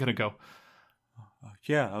 I'm gonna go.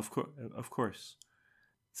 Yeah, of course.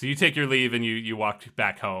 So you take your leave and you walk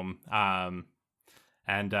back home.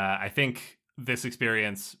 And I think this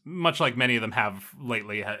experience, much like many of them have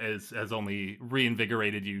lately, has only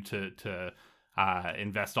reinvigorated you to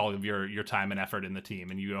invest all of your time and effort in the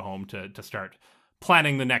team. And you go home to start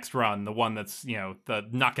planning the next run, the one that's,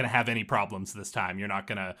 not going to have any problems this time. You're not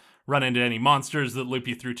going to run into any monsters that loop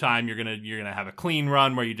you through time. You're going to have a clean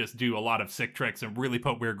run where you just do a lot of sick tricks and really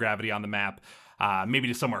put Weird Gravity on the map. Maybe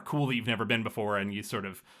to somewhere cool that you've never been before, and you sort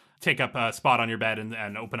of take up a spot on your bed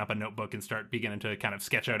and open up a notebook and start beginning to kind of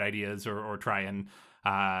sketch out ideas or try and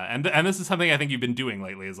this is something I think you've been doing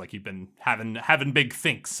lately, is like you've been having big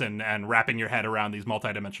thinks and wrapping your head around these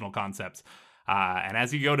multidimensional concepts. And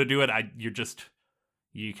as you go to do it,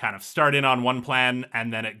 you kind of start in on one plan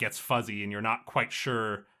and then it gets fuzzy and you're not quite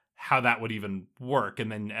sure how that would even work.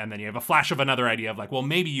 And then you have a flash of another idea of like, well,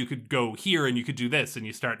 maybe you could go here and you could do this, and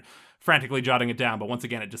you start frantically jotting it down. But once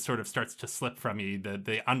again, it just sort of starts to slip from you.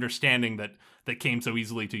 The understanding that came so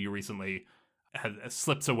easily to you recently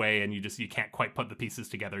slips away, and you can't quite put the pieces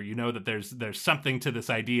together. You know that there's something to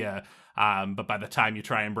this idea, but by the time you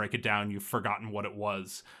try and break it down, you've forgotten what it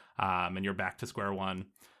was, and you're back to square one.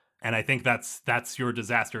 And I think that's your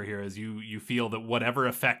disaster here, is you feel that whatever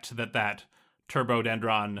effect that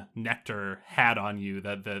turbodendron nectar had on you,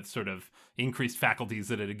 that sort of increased faculties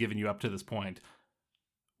that it had given you up to this point,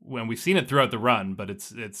 when we've seen it throughout the run, but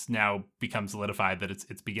it's now become solidified that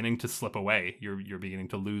it's beginning to slip away. You're beginning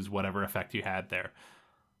to lose whatever effect you had there.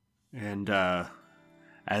 And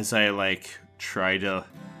as I try to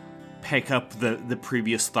pick up the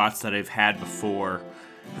previous thoughts that I've had before,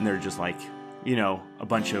 and they're just a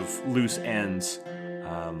bunch of loose ends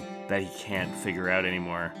that he can't figure out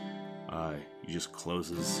anymore, he just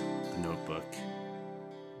closes the notebook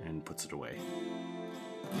and puts it away.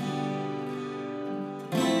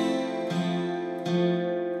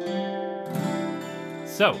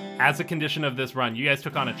 So, as a condition of this run, you guys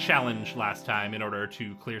took on a challenge last time in order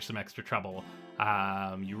to clear some extra trouble.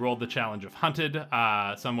 You rolled the challenge of hunted.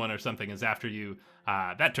 Someone or something is after you.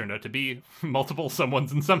 That turned out to be multiple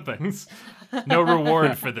someones and somethings. No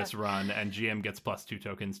reward for this run, and GM gets +2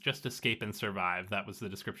 tokens. Just escape and survive. That was the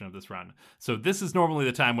description of this run. So this is normally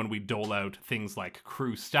the time when we dole out things like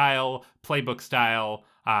crew style, playbook style,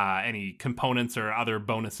 any components or other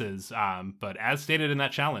bonuses. But as stated in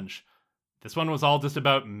that challenge, this one was all just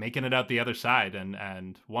about making it out the other side,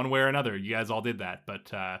 and one way or another, you guys all did that. But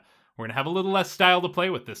we're going to have a little less style to play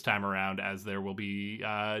with this time around, as there will be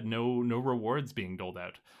no rewards being doled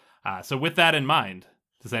out. So with that in mind,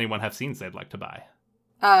 does anyone have scenes they'd like to buy?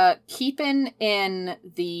 Keeping in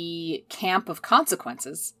the camp of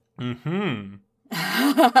consequences. Mm-hmm.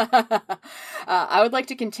 I would like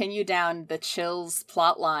to continue down the Chills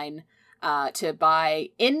plotline to buy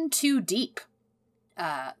In Too Deep.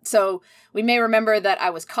 So we may remember that I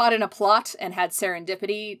was caught in a plot and had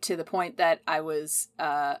serendipity to the point that I was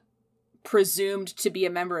presumed to be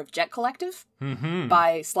a member of Jet Collective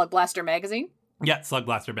by Slug Blaster magazine. Yeah, Slug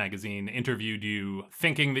Blaster magazine interviewed you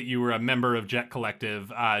thinking that you were a member of Jet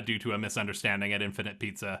Collective due to a misunderstanding at Infinite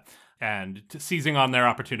Pizza, and seizing on their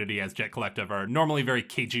opportunity, as Jet Collective are normally very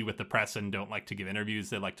cagey with the press and don't like to give interviews.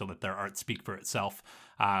 They like to let their art speak for itself,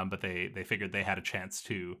 but they figured they had a chance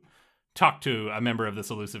to talk to a member of this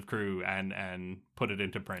elusive crew and put it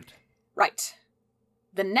into print. Right.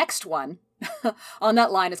 The next one on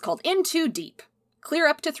that line is called In Too Deep. Clear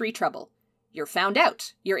up to 3 trouble. You're found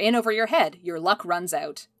out. You're in over your head. Your luck runs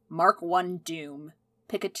out. Mark 1 doom.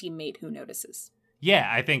 Pick a teammate who notices. Yeah,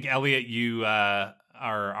 I think Elliot, you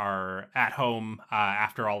are at home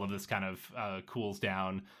after all of this kind of cools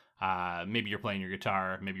down. Maybe you're playing your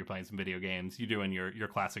guitar, maybe you're playing some video games. You're doing your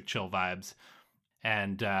classic chill vibes,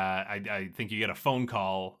 and I think you get a phone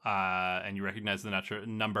call, and you recognize the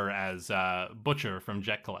number as Butcher from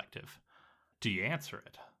Jet Collective. Do you answer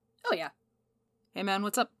it? Oh yeah. Hey man,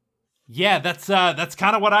 what's up? Yeah, that's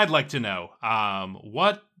kind of what I'd like to know.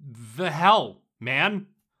 What the hell, man?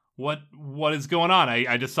 What is going on?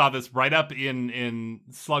 I just saw this write up in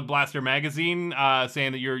Slug Blaster magazine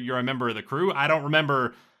saying that you're a member of the crew. I don't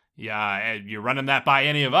remember you're running that by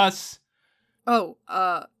any of us. Oh,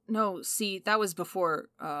 no, see, that was before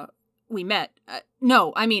we met.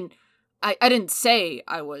 No, I mean, I didn't say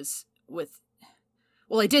I was with.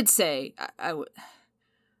 Well, I did say I would.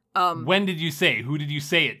 When did you say? Who did you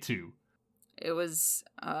say it to? It was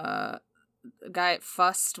the guy at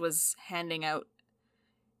Fust was handing out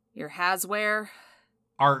your Hasware.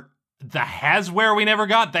 The Hasware we never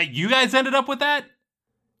got? That you guys ended up with that?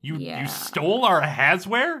 You stole our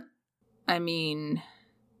Hasware? I mean,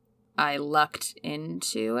 I lucked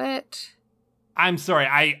into it. I'm sorry,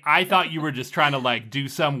 I thought you were just trying to like do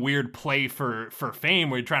some weird play for fame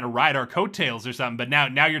where you're trying to ride our coattails or something, but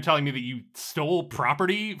now you're telling me that you stole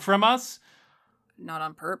property from us? Not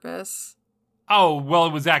on purpose. Oh, well,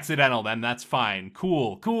 it was accidental then. That's fine.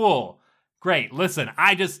 Cool. Great. Listen,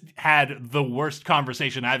 I just had the worst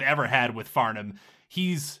conversation I've ever had with Farnham.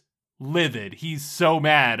 He's livid. He's so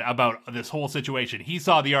mad about this whole situation. He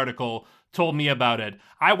saw the article, told me about it.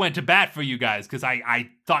 I went to bat for you guys because I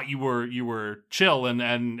thought you were chill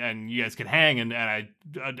and you guys could hang, and I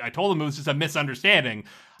told him it was just a misunderstanding.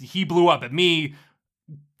 He blew up at me.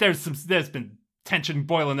 There's been tension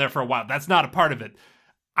boiling there for a while. That's not a part of it.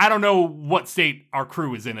 I don't know what state our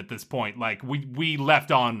crew is in at this point. Like, we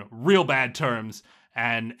left on real bad terms,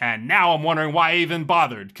 and now I'm wondering why I even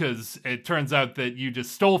bothered, because it turns out that you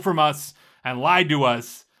just stole from us and lied to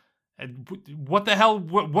us. What the hell?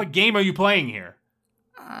 What game are you playing here?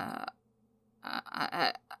 I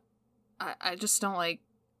just don't like.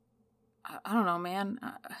 I don't know, man.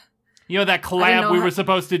 You know that collab we were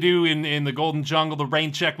supposed to do in the Golden Jungle, the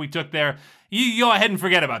rain check we took there? You go ahead and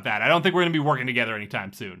forget about that. I don't think we're going to be working together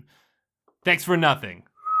anytime soon. Thanks for nothing.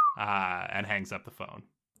 And hangs up the phone.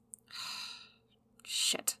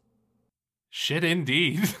 Shit. Shit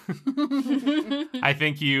indeed. I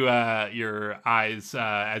think your eyes,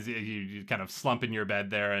 as you kind of slump in your bed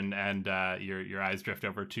there, and your eyes drift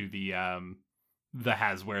over to the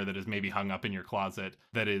Hasware that is maybe hung up in your closet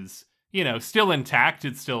that is, still intact.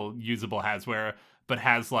 It's still usable Hasware, but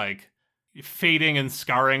has like fading and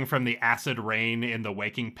scarring from the acid rain in the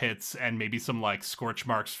waking pits, and maybe some like scorch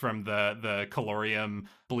marks from the calorium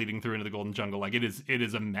bleeding through into the Golden Jungle. Like it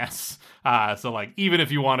is a mess. So like even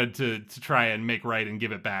if you wanted to try and make right and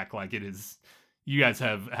give it back, like it is, you guys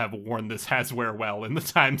have worn this Hasware well in the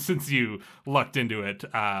time since you lucked into it.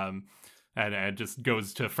 And it just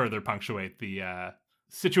goes to further punctuate the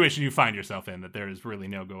situation you find yourself in, that there is really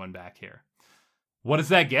no going back here. What does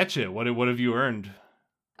that get you? What have you earned?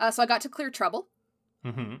 So I got to clear trouble.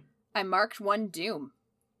 Mm-hmm. I marked 1 doom.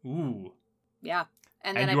 Ooh. Yeah.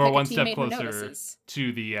 And And then you I are pick one a step teammate who closer notices.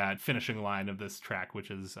 to the finishing line of this track, which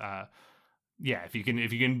is, if you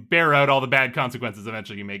can bear out all the bad consequences,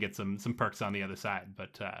 eventually you may get some perks on the other side.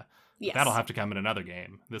 But Yes. that'll have to come in another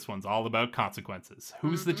game. This one's all about consequences.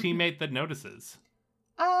 Who's the teammate that notices?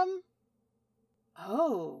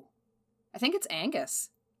 Oh. I think it's Angus.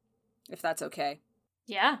 If that's okay.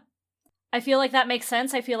 Yeah. I feel like that makes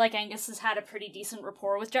sense. I feel like Angus has had a pretty decent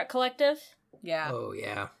rapport with Jet Collective. Yeah. Oh,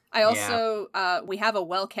 yeah. I also, we have a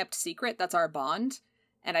well-kept secret. That's our bond.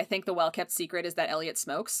 And I think the well-kept secret is that Elliot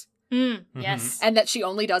smokes. Yes. And that she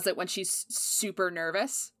only does it when she's super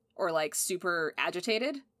nervous or, like, super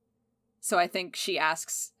agitated. So I think she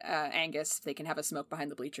asks Angus if they can have a smoke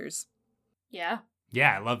behind the bleachers. Yeah.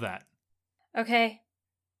 Yeah, I love that. Okay.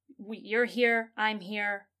 You're here. I'm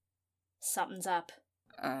here. Something's up.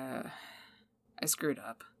 I screwed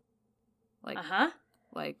up. Like,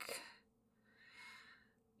 like,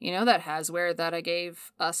 that Hasware that I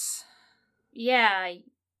gave us? Yeah,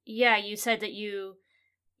 you said that you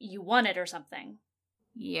won it or something.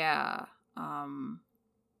 Yeah,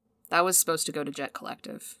 that was supposed to go to Jet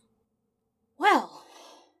Collective. Well,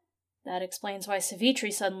 that explains why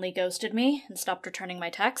Savitri suddenly ghosted me and stopped returning my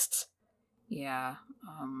texts. Yeah,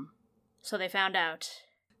 So they found out.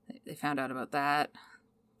 They found out about that.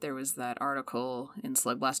 There was that article in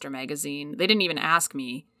Slug Blaster magazine. They didn't even ask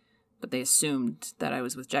me, but they assumed that I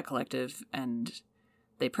was with Jet Collective, and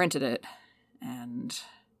they printed it, And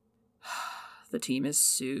the team is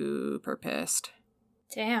super pissed.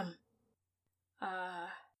 Damn.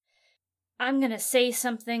 I'm gonna say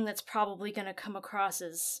something that's probably gonna come across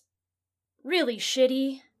as really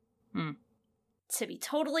shitty. To be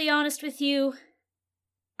totally honest with you,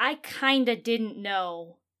 I kinda didn't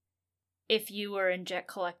know if you were in Jet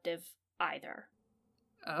Collective either.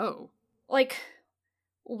 Oh. Like,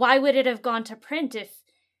 why would it have gone to print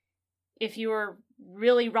if you were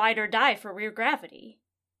really ride or die for Rear Gravity?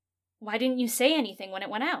 Why didn't you say anything when it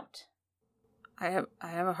went out? I have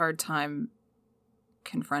a hard time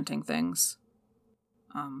confronting things.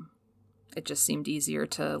 It just seemed easier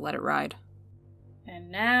to let it ride. And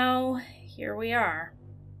now, here we are.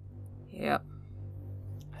 Yep.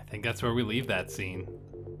 I think that's where we leave that scene.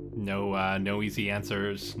 No easy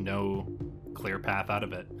answers, no clear path out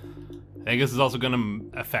of it. I think this is also going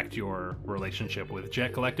to affect your relationship with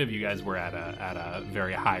Jet Collective. You guys were at a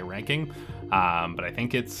very high ranking, but I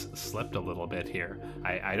think it's slipped a little bit here.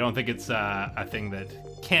 I don't think it's a thing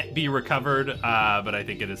that can't be recovered, but I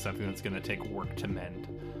think it is something that's going to take work to mend.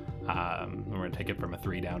 We're going to take it from a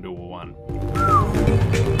 3 down to a 1.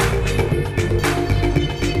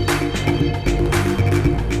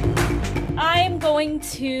 I'm going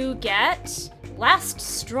to get Last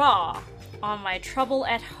Straw on my Trouble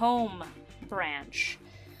at Home branch.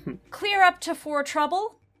 Clear up to 4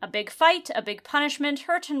 trouble, a big fight, a big punishment,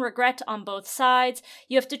 hurt and regret on both sides.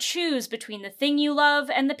 You have to choose between the thing you love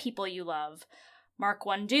and the people you love. Mark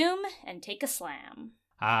 1 doom and take a slam.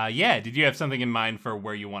 Yeah, did you have something in mind for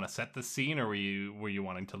where you want to set the scene, or were you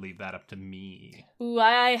wanting to leave that up to me? Ooh,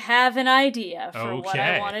 I have an idea for what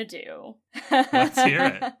I Okay. want to do. Let's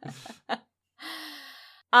hear it.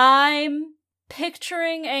 I'm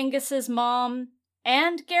picturing Angus's mom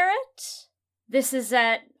and Garrett. This is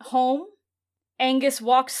at home. Angus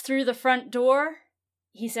walks through the front door.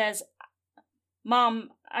 He says,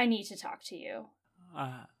 "Mom, I need to talk to you."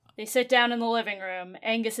 They sit down in the living room.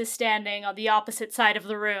 Angus is standing on the opposite side of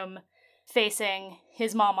the room, facing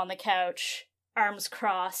his mom on the couch, arms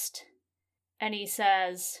crossed. And he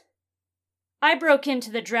says, "I broke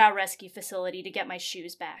into the Drow rescue facility to get my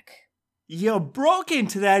shoes back." You broke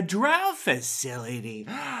into that drow facility.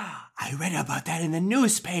 I read about that in the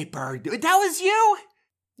newspaper. That was you?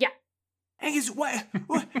 Yeah. Angus, why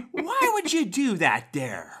would you do that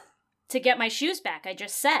there? To get my shoes back, I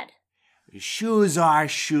just said. Shoes are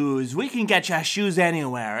shoes. We can get your shoes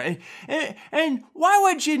anywhere. And why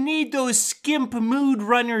would you need those skimp mood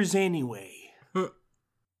runners anyway?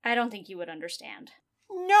 I don't think you would understand.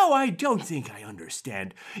 No, I don't think I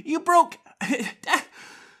understand. You broke...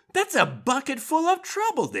 That's a bucket full of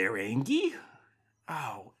trouble there, Angie.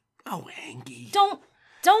 Oh, Angie.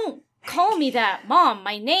 Don't call me that, Mom.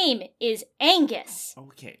 My name is Angus.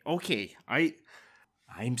 Okay.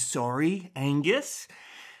 I'm sorry, Angus.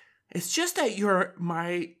 It's just that you're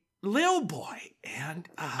my little boy, and...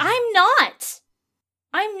 I'm not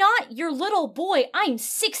your little boy. I'm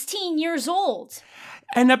 16 years old.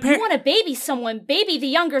 And You want to baby someone, baby the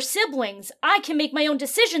younger siblings. I can make my own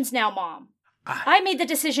decisions now, Mom. I made the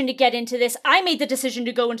decision to get into this. I made the decision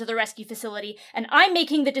to go into the rescue facility, and I'm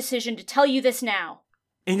making the decision to tell you this now.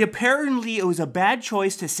 And apparently it was a bad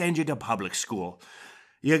choice to send you to public school.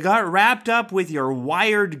 You got wrapped up with your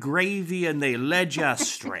wired gravy and they led you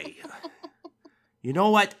astray. You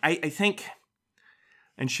know what? I think...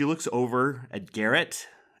 And she looks over at Garrett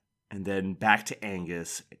and then back to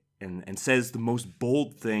Angus and says the most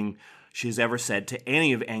bold thing she's ever said to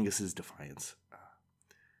any of Angus's defiance.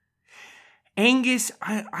 Angus,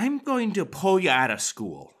 I'm going to pull you out of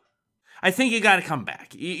school. I think you got to come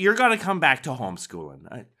back. You're going to come back to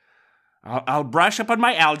homeschooling. I'll brush up on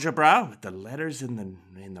my algebra with the letters and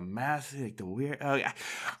the math, like the weird.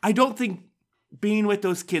 I don't think being with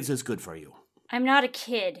those kids is good for you. I'm not a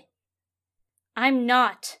kid. I'm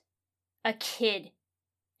not a kid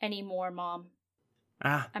anymore, Mom.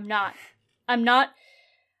 I'm not.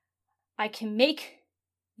 I can make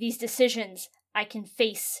these decisions. I can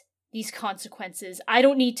face these consequences. I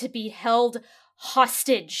don't need to be held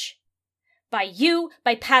hostage by you,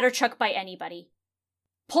 by Patterchuck, by anybody.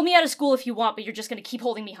 Pull me out of school if you want, but you're just going to keep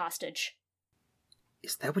holding me hostage.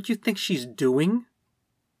 Is that what you think she's doing?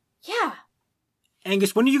 Yeah.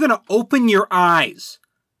 Angus, when are you going to open your eyes?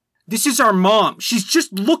 This is our mom. She's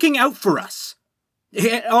just looking out for us.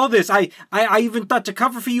 All this, I even thought to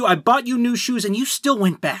cover for you, I bought you new shoes and you still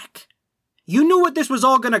went back. You knew what this was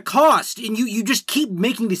all going to cost, and you just keep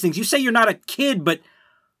making these things. You say you're not a kid, but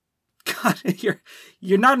God,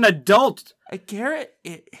 you're not an adult. Garrett,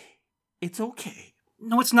 it's okay.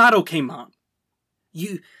 No, it's not okay, Mom.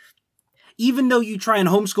 Even though you try and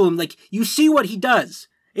homeschool him, you see what he does.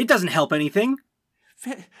 It doesn't help anything.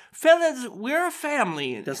 Fellas, we're a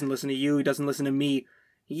family. He doesn't listen to you. He doesn't listen to me.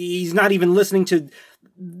 He's not even listening to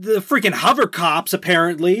the freaking hover cops,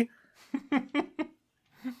 apparently.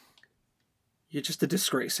 You're just a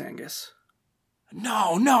disgrace, Angus.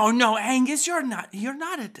 No, Angus, you're not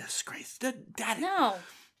a disgrace. That No.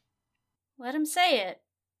 Let him say it.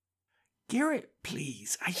 Garrett,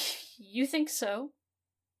 please. You think so?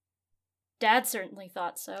 Dad certainly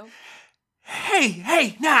thought so.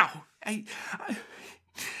 Hey, now.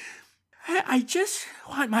 I just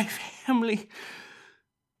want my family.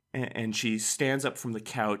 And she stands up from the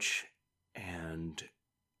couch and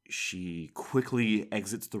she quickly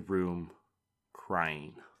exits the room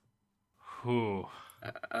crying. Ooh.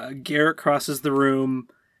 Garrett crosses the room,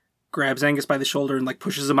 grabs Angus by the shoulder and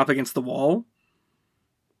pushes him up against the wall.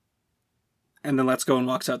 And then lets go and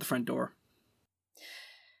walks out the front door.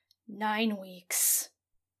 9 weeks.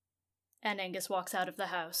 And Angus walks out of the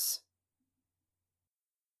house.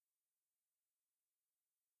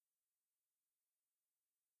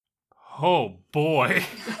 Oh, boy.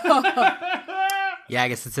 Yeah, I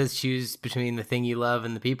guess it says choose between the thing you love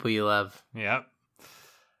and the people you love. Yep.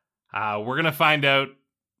 We're going to find out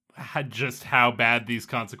just how bad these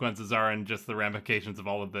consequences are and just the ramifications of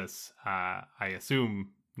all of this, I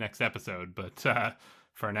assume, next episode. But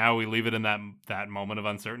for now, we leave it in that moment of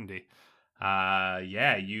uncertainty.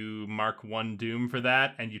 You mark 1 doom for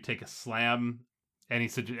that, and you take a slam.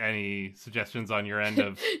 Any suggestions on your end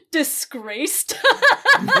of... Disgraced?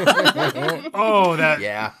 Oh, that...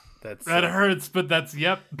 Yeah, that hurts, but that's...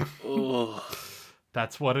 Yep. Oh.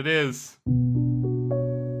 That's what it is.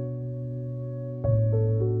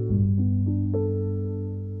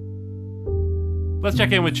 Let's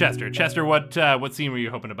check in with Chester. Chester, what scene were you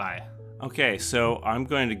hoping to buy? Okay, so I'm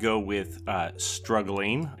going to go with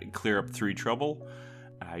struggling, clear up 3 trouble.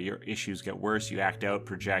 Your issues get worse, you act out,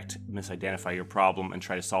 project, misidentify your problem, and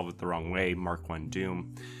try to solve it the wrong way, mark 1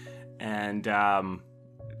 doom. And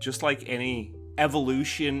just like any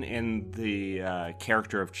evolution in the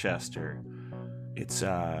character of Chester, it's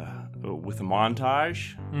with a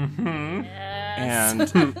montage. Mm-hmm.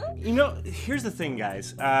 Yes. And, here's the thing,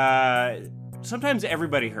 guys. Sometimes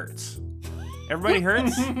everybody hurts. Everybody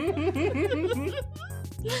hurts?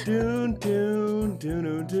 Doon, doon, doon,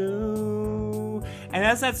 doon, doon. And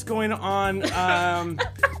as that's going on,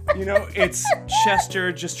 it's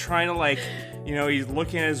Chester just trying to he's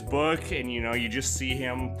looking at his book and, you just see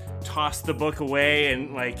him toss the book away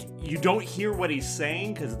and you don't hear what he's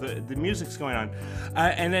saying because the music's going on.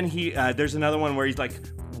 And then there's another one where he's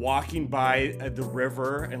walking by the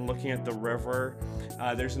river and looking at the river.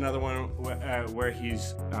 There's another one where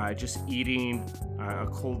he's just eating a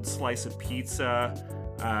cold slice of pizza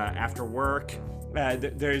after work.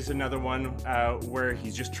 There's another one where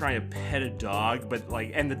he's just trying to pet a dog, but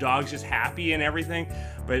and the dog's just happy and everything,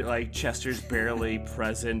 but Chester's barely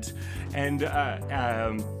present, and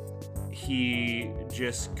he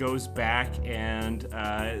just goes back and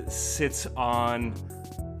sits on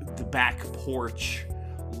the back porch,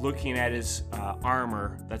 looking at his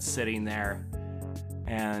armor that's sitting there,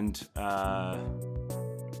 and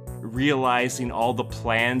realizing all the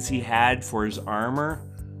plans he had for his armor.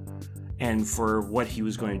 And for what he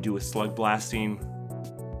was going to do with slug blasting,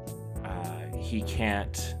 he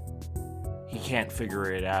can't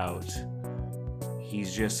figure it out.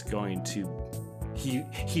 He's just going to,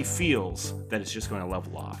 he feels that it's just going to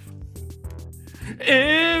level off.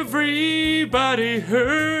 Everybody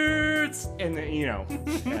hurts, and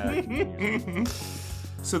then,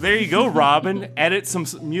 So there you go, Robin. Edit some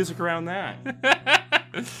music around that.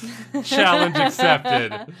 Challenge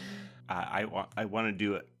accepted. I want to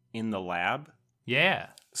do it in the lab. Yeah.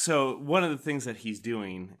 So one of the things that he's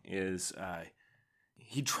doing is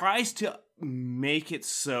he tries to make it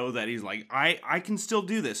so that he's I can still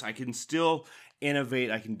do this. I can still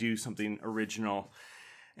innovate. I can do something original.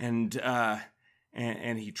 And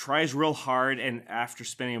he tries real hard, and after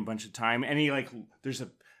spending a bunch of time, and he there's a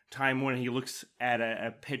time when he looks at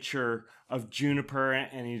a picture of Juniper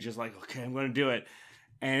and he's just okay, I'm going to do it.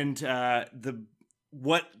 And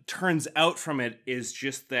what turns out from it is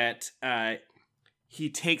just that he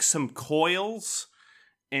takes some coils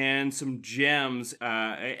and some gems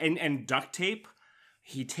and duct tape.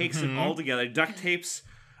 He takes it all together, duct tapes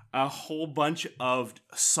a whole bunch of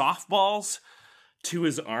softballs to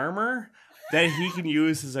his armor that he can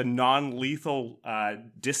use as a non-lethal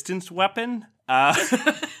distance weapon. Like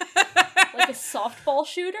a softball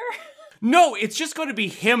shooter? No, it's just going to be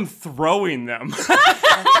him throwing them.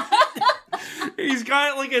 He's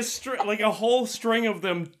got a whole string of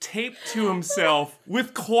them taped to himself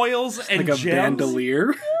with coils and like a gems.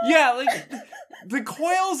 bandolier. Yeah, the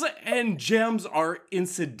coils and gems are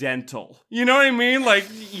incidental. You know what I mean? Like,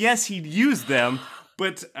 yes, he'd use them,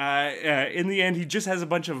 but in the end, he just has a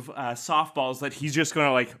bunch of softballs that he's just going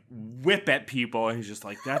to, like, whip at people. And he's just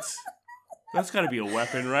like, that's got to be a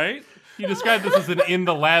weapon, right? You described this as an in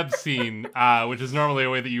the lab scene, which is normally a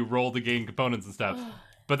way that you roll to gain components and stuff.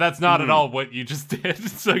 But that's not at all what you just did.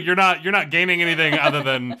 So you're not gaining anything other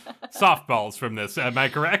than softballs from this. Am I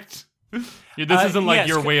correct? This isn't like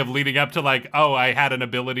your way of leading up to like, oh, I had an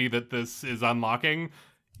ability that this is unlocking.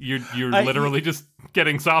 You're literally just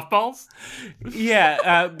getting softballs?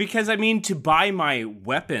 Yeah, because I mean, to buy my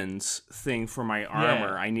weapons thing for my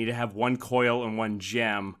armor, I need to have one coil and one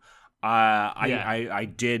gem. I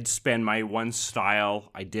did spend my one style.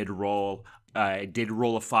 I did roll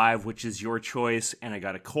a 5, which is your choice, and I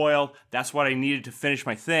got a coil. That's what I needed to finish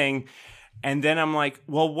my thing. And then I'm like,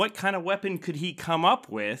 well, what kind of weapon could he come up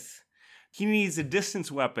with? He needs a distance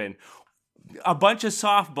weapon. A bunch of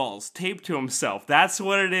softballs taped to himself. That's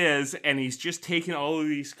what it is, and he's just taking all of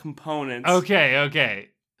these components. Okay.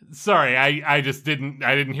 Sorry, I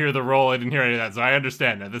didn't hear the roll. I didn't hear any of that, so I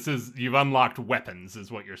understand that. You've unlocked weapons,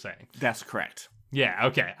 is what you're saying. That's correct. Yeah,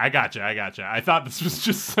 okay, I gotcha. I thought this was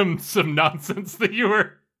just some nonsense that you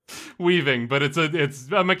were weaving, but it's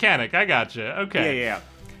a mechanic. I gotcha. Okay. Yeah.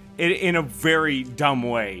 In a very dumb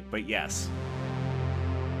way, but yes.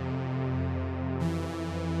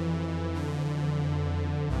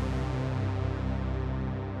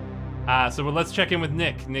 So let's check in with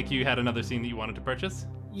Nick. Nick, you had another scene that you wanted to purchase?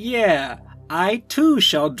 Yeah, I too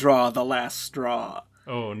shall draw the last straw.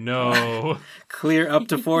 Oh no. Clear up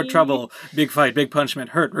to 4 trouble. Big fight, big punishment,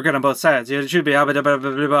 hurt, regret on both sides. It should be Mark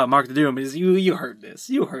the Doom. You heard this.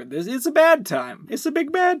 It's a bad time. It's a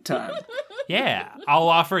big bad time. Yeah. I'll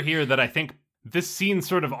offer here that I think this scene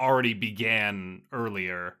sort of already began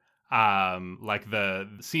earlier. Like the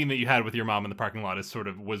scene that you had with your mom in the parking lot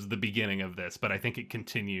was the beginning of this, but I think it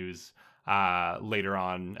continues later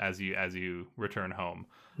on as you return home.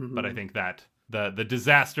 Mm-hmm. But I think that the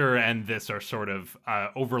disaster and this are sort of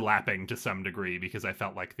overlapping to some degree, because I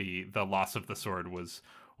felt like the loss of the sword was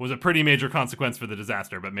a pretty major consequence for the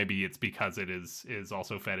disaster, but maybe it's because it is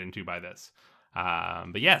also fed into by this.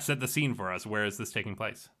 But yeah, set the scene for us. Where is this taking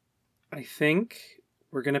place? I think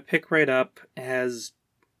we're going to pick right up as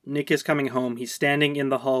Nick is coming home. He's standing in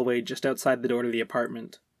the hallway just outside the door to the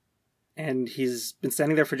apartment. And he's been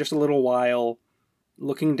standing there for just a little while,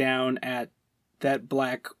 looking down at that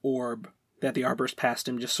black orb that the arborist passed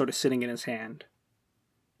him, just sort of sitting in his hand.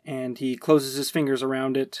 And he closes his fingers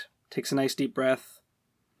around it, takes a nice deep breath,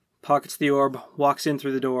 pockets the orb, walks in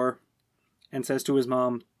through the door, and says to his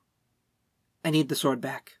mom, "I need the sword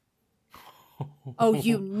back." Oh,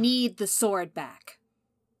 you need the sword back.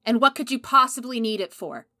 And what could you possibly need it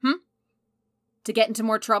for? To get into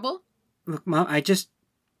more trouble? Look, Mom, I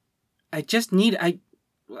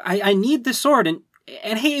need the sword, and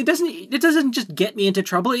hey, it doesn't just get me into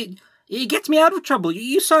trouble. It gets me out of trouble.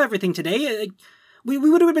 You saw everything today. We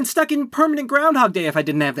would have been stuck in permanent Groundhog Day if I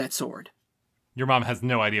didn't have that sword. Your mom has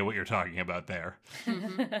no idea what you're talking about there.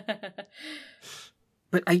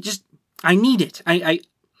 But I need it. I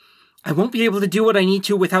won't be able to do what I need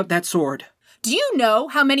to without that sword. Do you know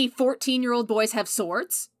how many 14-year-old boys have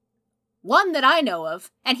swords? One that I know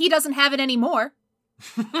of, and he doesn't have it anymore.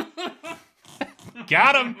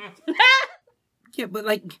 Got him! Yeah, but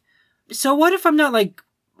so what if I'm not like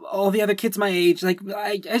all the other kids my age? Like,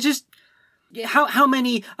 how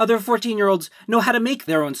many other 14-year-olds know how to make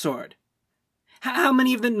their own sword? How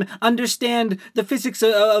many of them understand the physics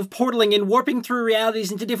of portaling and warping through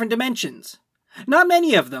realities into different dimensions? Not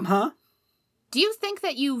many of them, huh? Do you think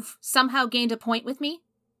that you've somehow gained a point with me?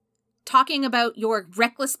 Talking about your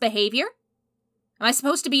reckless behavior? Am I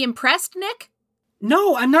supposed to be impressed, Nick?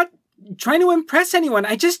 No, I'm not trying to impress anyone.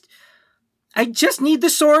 I just need the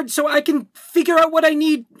sword so I can figure out what I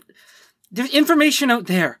need. There's information out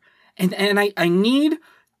there. And I need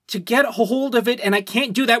to get a hold of it, and I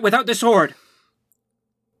can't do that without the sword.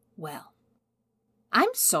 Well,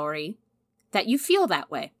 I'm sorry that you feel that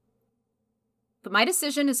way. But my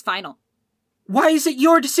decision is final. Why is it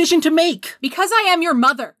your decision to make? Because I am your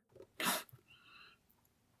mother.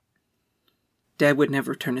 Dad would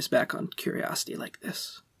never turn his back on curiosity like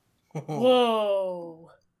this.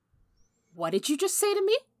 Whoa. What did you just say to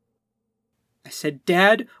me? I said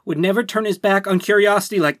Dad would never turn his back on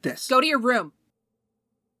curiosity like this. Go to your room.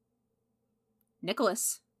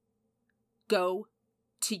 Nicholas, go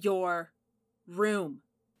to your room.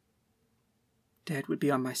 Dad would be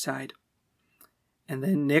on my side. And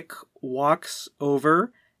then Nick walks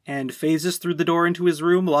over and phases through the door into his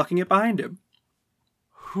room, locking it behind him.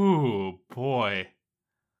 Whew, boy.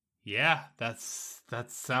 Yeah, that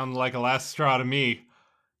sounds like a last straw to me.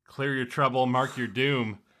 Clear your trouble, mark your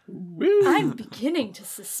doom. Woo. I'm beginning to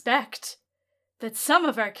suspect that some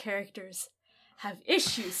of our characters have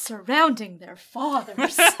issues surrounding their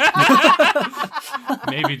fathers.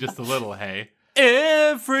 Maybe just a little, hey.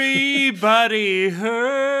 Everybody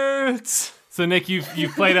hurts. So Nick, you've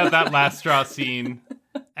played out that last straw scene,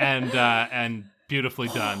 and beautifully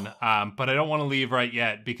done. But I don't want to leave right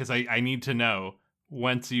yet because I need to know,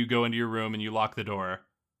 once you go into your room and you lock the door,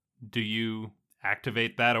 do you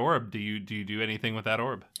activate that orb? Do you do anything with that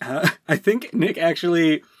orb? I think Nick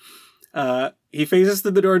actually, he phases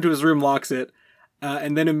through the door into his room, locks it,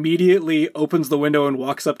 and then immediately opens the window and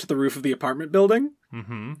walks up to the roof of the apartment building.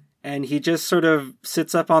 Mm-hmm. And he just sort of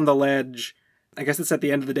sits up on the ledge. I guess it's at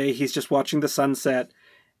the end of the day. He's just watching the sunset,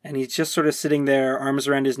 and he's just sort of sitting there, arms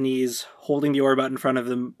around his knees, holding the orb out in front of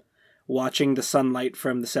him, watching the sunlight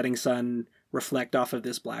from the setting sun reflect off of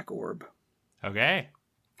this black orb. Okay.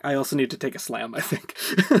 I also need to take a slam, I think.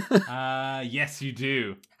 Yes, you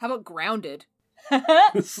do. How about grounded?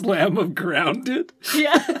 Slam of grounded?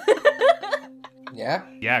 Yeah. Yeah?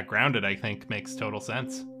 Yeah, grounded, I think, makes total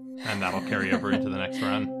sense. And that'll carry over into the next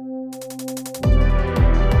run.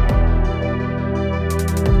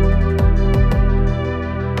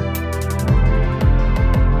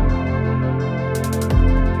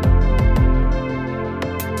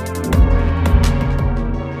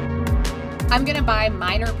 I'm gonna buy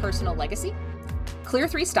minor personal legacy. Clear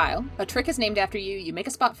 3 style. A trick is named after you. You make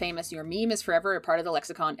a spot famous. Your meme is forever a part of the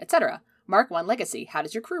lexicon, etc. Mark 1 legacy. How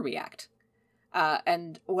does your crew react?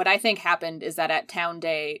 And what I think happened is that at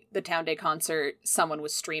the Town Day concert, someone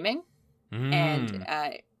was streaming, and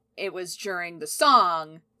it was during the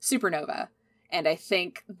song Supernova. And I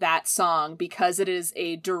think that song, because it is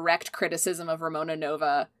a direct criticism of Ramona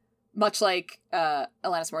Nova, much like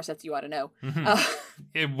Alanis Morissette's You Ought to Know.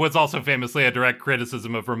 It was also famously a direct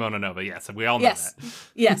criticism of Ramona Nova. Yes, we all know that.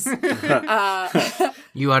 Yes.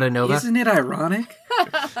 You ought to know that. Isn't it ironic?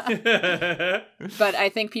 But I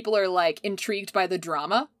think people are like intrigued by the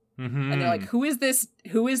drama. Mm-hmm. And they're like, who is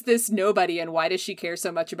this nobody, and why does she care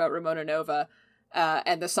so much about Ramona Nova?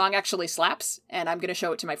 And the song actually slaps, and I'm going to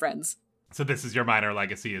show it to my friends. So this is your minor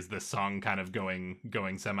legacy, is this song kind of going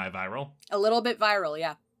semi-viral? A little bit viral,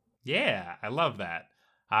 yeah. Yeah, I love that.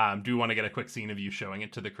 Do you want to get a quick scene of you showing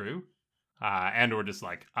it to the crew? And or just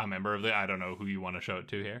like a member of I don't know who you want to show it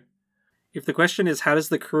to here. If the question is, how does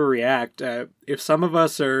the crew react? If some of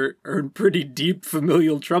us are in pretty deep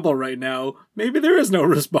familial trouble right now, maybe there is no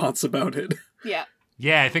response about it. Yeah.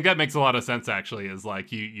 Yeah, I think that makes a lot of sense, actually, is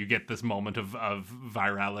like you get this moment of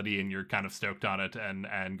virality and you're kind of stoked on it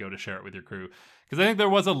and go to share it with your crew. Because I think there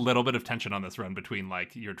was a little bit of tension on this run between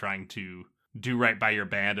like you're trying to do right by your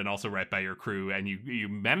band and also right by your crew, and you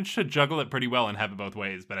managed to juggle it pretty well and have it both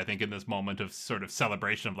ways. But I think in this moment of sort of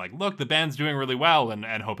celebration of like, look, the band's doing really well, and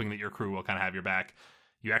hoping that your crew will kind of have your back,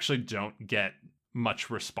 you actually don't get much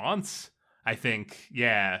response. I think,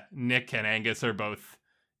 yeah, Nick and Angus are both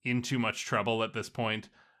in too much trouble at this point.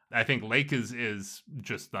 I think Lake is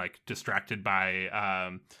just like distracted by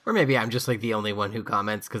Or maybe I'm just like the only one who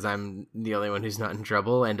comments because I'm the only one who's not in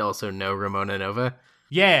trouble, and also no Ramona Nova.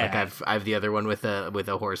 Yeah, like I've the other one with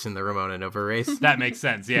a horse in the Ramona Nova race. That makes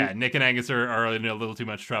sense. Yeah, Nick and Angus are in a little too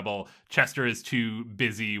much trouble. Chester is too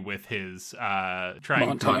busy with his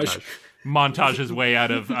trying to montage his way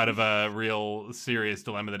out of a real serious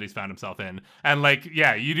dilemma that he's found himself in. And like,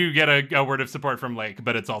 yeah, you do get a word of support from Lake,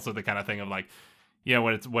 but it's also the kind of thing of like, you know,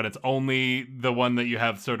 when it's only the one that you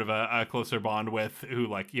have sort of a closer bond with, who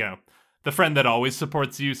like, you know, the friend that always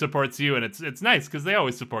supports you, and it's nice because they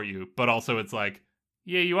always support you, but also it's like,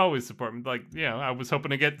 yeah, you always support me. Like, you know, I was hoping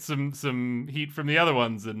to get some heat from the other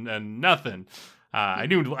ones and nothing. I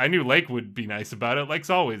knew Lake would be nice about it. Lake's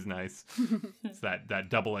always nice. It's that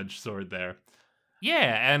double-edged sword there.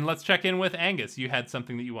 Yeah, and let's check in with Angus. You had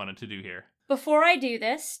something that you wanted to do here. Before I do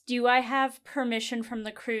this, do I have permission from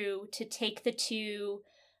the crew to take the 2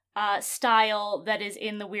 style that is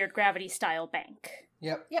in the Weird Gravity style bank?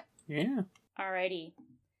 Yep. Yeah. Alrighty.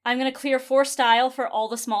 I'm going to clear 4 style for all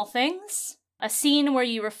the small things. A scene where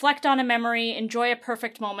you reflect on a memory, enjoy a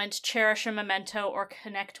perfect moment, cherish a memento, or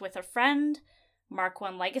connect with a friend. Mark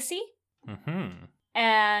 1 legacy. Mm-hmm.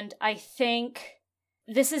 And I think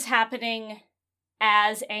this is happening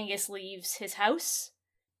as Angus leaves his house.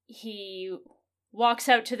 He walks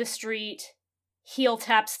out to the street, heel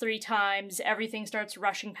taps 3 times, everything starts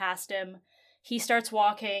rushing past him. He starts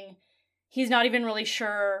walking. He's not even really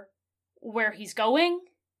sure where he's going.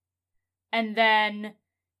 And then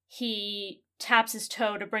he taps his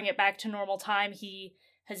toe to bring it back to normal time. He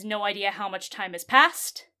has no idea how much time has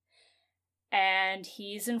passed. and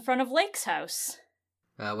he's in front of Lake's house.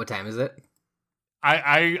 What time is it?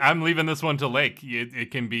 I'm leaving this one to Lake.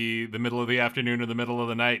 It can be the middle of the afternoon or the middle of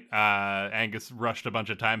the night. Angus rushed a bunch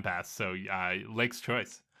of time past, so Lake's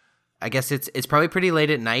choice. I guess it's probably pretty late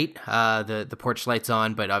at night. The porch light's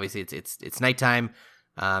on, but obviously it's nighttime.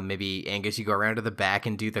 Maybe Angus, you go around to the back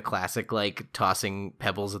and do the classic like tossing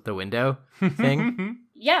pebbles at the window thing.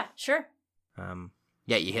 Yeah, sure.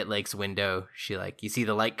 Yeah, you hit Lake's window. You see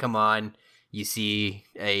the light come on. You see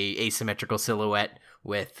a asymmetrical silhouette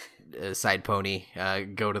with a side pony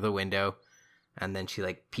go to the window, and then she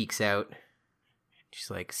like peeks out. She's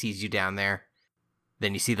like sees you down there.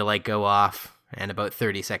 Then you see the light go off, and about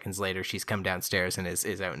 30 seconds later, she's come downstairs and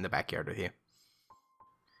is out in the backyard with you.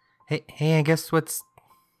 Hey, Angus, what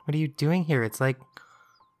are you doing here? It's like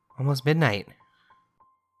almost midnight.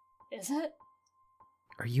 Is it?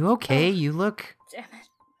 Are you okay? Oh, you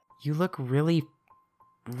look really,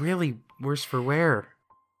 really worse for wear.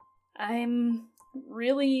 I'm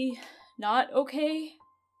really not okay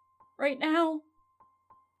right now.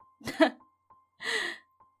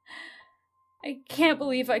 I can't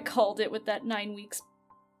believe I called it with that 9 weeks.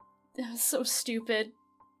 That was so stupid.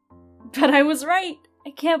 But I was right.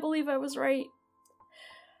 I can't believe I was right.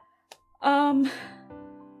 I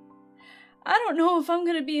don't know if I'm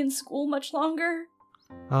gonna be in school much longer.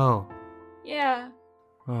 Oh. Yeah.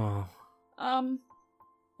 Oh.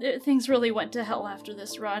 Things really went to hell after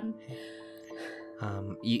this run.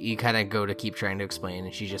 You kind of go to keep trying to explain,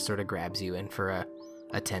 and she just sort of grabs you in for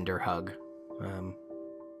a tender hug.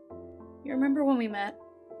 You remember when we met?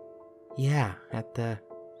 Yeah, at the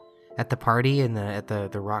party at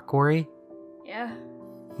the rock quarry? Yeah.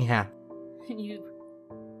 Yeah. And you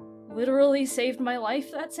literally saved my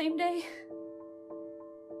life that same day?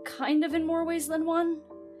 Kind of in more ways than one?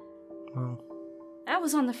 Well. That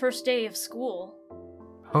was on the first day of school.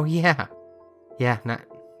 Oh yeah. Yeah,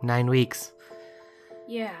 9 weeks.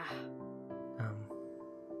 Yeah.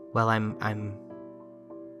 Well,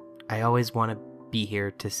 I always want to be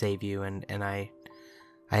here to save you, and I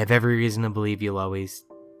have every reason to believe you'll always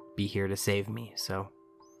be here to save me, so.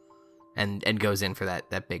 And goes in for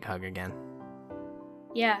that big hug again.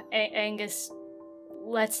 Yeah, Angus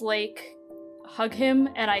lets Lake hug him,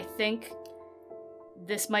 and I think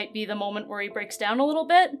this might be the moment where he breaks down a little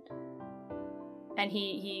bit. And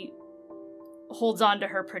he holds on to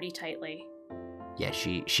her pretty tightly. Yeah,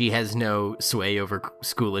 she has no sway over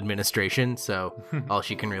school administration, so all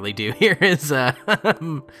she can really do here is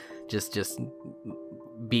just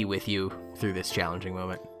be with you through this challenging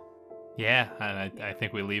moment. Yeah, and I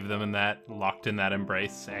think we leave them locked in that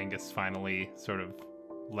embrace. Angus finally sort of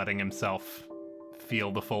letting himself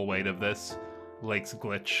feel the full weight of this. Lake's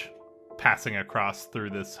glitch passing across through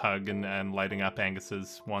this hug and lighting up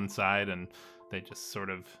Angus's one side, and they just sort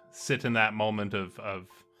of sit in that moment of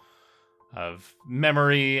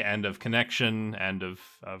memory and of connection and of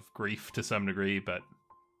grief to some degree, but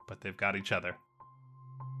they've got each other.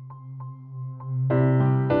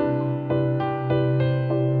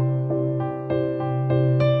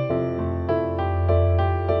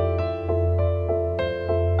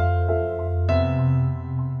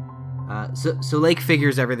 So Lake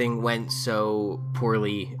figures everything went so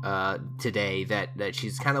poorly today that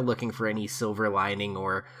she's kind of looking for any silver lining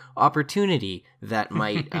or opportunity that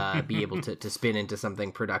might be able to spin into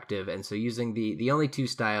something productive. And so using the only 2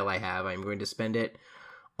 style I have, I'm going to spend it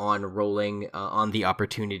on rolling on the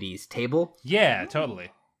opportunities table. Yeah,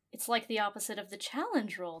 totally. It's like the opposite of the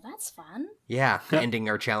challenge roll. That's fun. Yeah, ending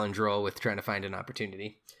our challenge roll with trying to find an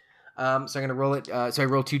opportunity. So I'm going to roll it. So I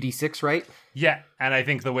roll 2d6, right? Yeah, and I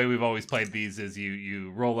think the way we've always played these is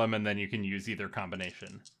you roll them and then you can use either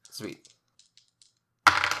combination. Sweet.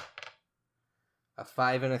 A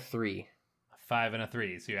 5 and a 3. A 5 and a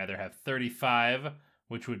 3. So you either have 35,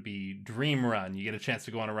 which would be Dream Run. You get a chance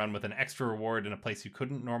to go on a run with an extra reward in a place you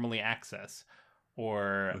couldn't normally access.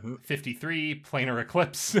 Or 53, Planar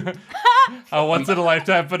Eclipse. A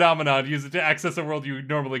once-in-a-lifetime phenomenon. Use it to access a world you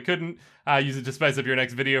normally couldn't. Use it to spice up your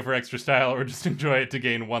next video for extra style, or just enjoy it to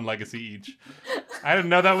gain 1 legacy each. I didn't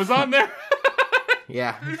know that was on there.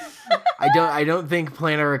 Yeah. I don't think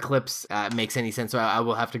Planar Eclipse makes any sense, so I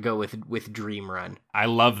will have to go with Dream Run. I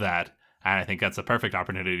love that, and I think that's a perfect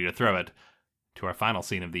opportunity to throw it to our final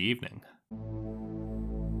scene of the evening.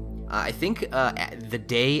 I think the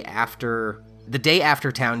day after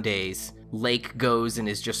Town Days, Lake goes and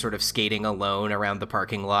is just sort of skating alone around the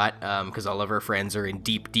parking lot because all of her friends are in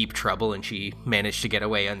deep, deep trouble and she managed to get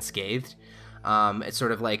away unscathed. It's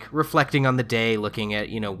sort of like reflecting on the day, looking at,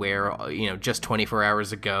 where, just 24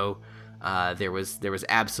 hours ago, there was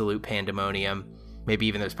absolute pandemonium. Maybe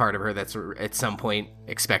even there's part of her that's at some point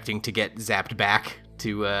expecting to get zapped back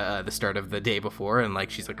to the start of the day before, and like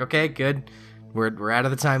she's like, okay, good, we're out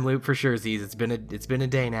of the time loop for sure. It's been a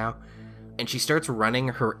day now, and she starts running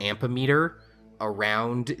her ampemeter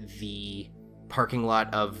around the parking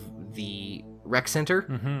lot of the rec center,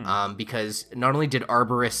 because not only did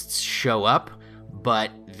arborists show up,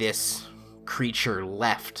 but this creature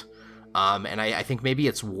left, and I think maybe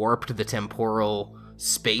it's warped the temporal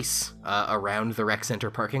space around the rec center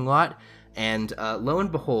parking lot, and lo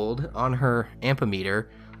and behold, on her ampemeter,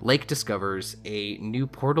 Lake discovers a new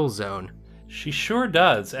portal zone. She sure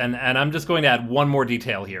does, and I'm just going to add one more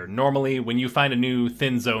detail here. Normally, when you find a new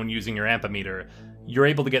thin zone using your ampemeter, you're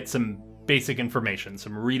able to get some basic information,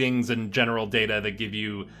 some readings and general data that give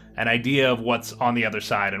you an idea of what's on the other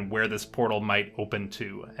side and where this portal might open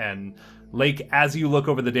to. And Lake, as you look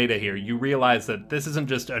over the data here, you realize that this isn't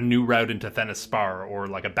just a new route into Thenis Spar or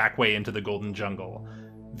like a back way into the Golden Jungle.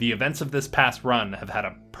 The events of this past run have had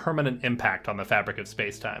a permanent impact on the fabric of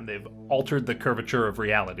space-time. They've altered the curvature of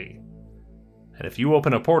reality. And if you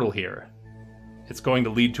open a portal here, it's going to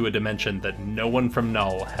lead to a dimension that no one from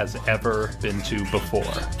Null has ever been to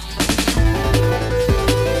before.